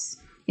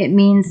storos. It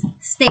means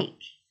stake,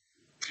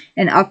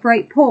 an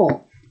upright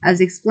pole,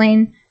 as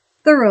explained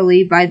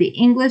thoroughly by the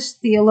English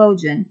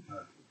theologian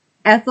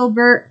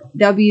Ethelbert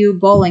W.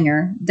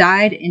 Bullinger,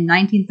 died in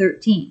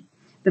 1913.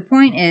 The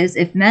point is,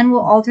 if men will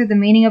alter the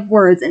meaning of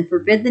words and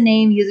forbid the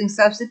name using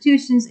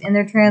substitutions in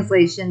their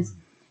translations,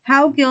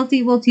 how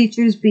guilty will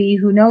teachers be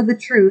who know the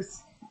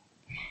truth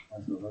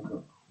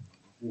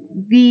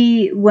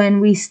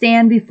when we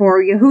stand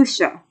before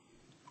Yahusha?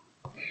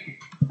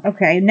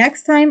 Okay,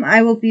 next time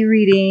I will be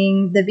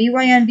reading the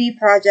BYNB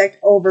Project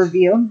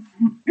Overview.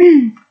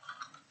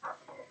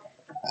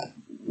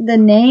 The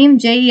name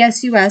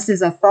Jesus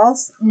is a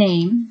false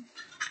name.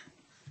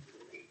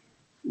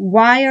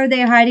 Why are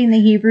they hiding the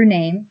Hebrew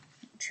name?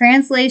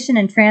 Translation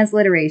and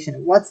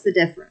transliteration. What's the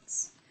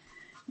difference?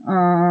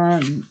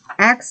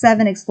 Acts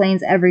 7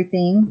 explains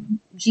everything.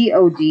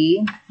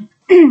 G-O-D.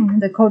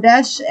 The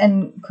Kodesh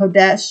and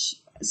Kodesh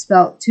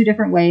spelt 2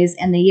 different ways,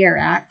 and the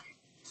Yerak.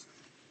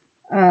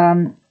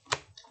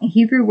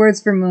 Hebrew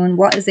words for moon.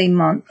 What is a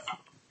month?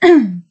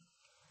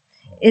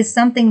 Is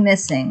something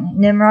missing?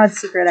 Nimrod's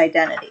secret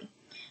identity.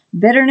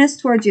 Bitterness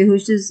towards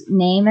Yahusha's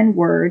name and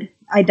word.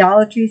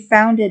 Idolatry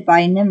founded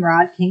by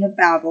Nimrod, king of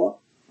Babel.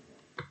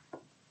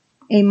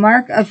 A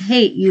mark of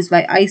hate used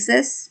by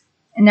ISIS.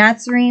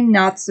 Natsarim,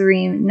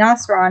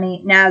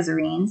 Nasrani,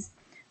 Nazarenes.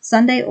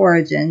 Sunday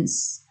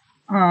origins.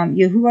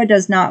 Yahuwah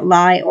does not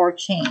lie or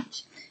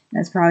change.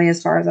 That's probably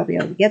as far as I'll be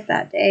able to get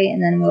that day.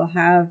 And then we'll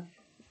have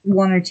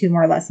 1 or 2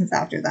 more lessons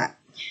after that.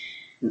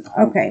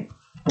 Okay.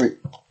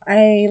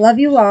 I love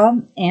you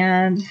all.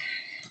 And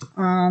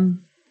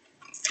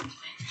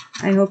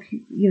I hope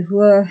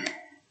Yahuwah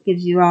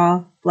gives you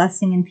all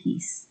blessing and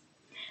peace.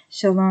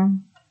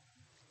 Shalom.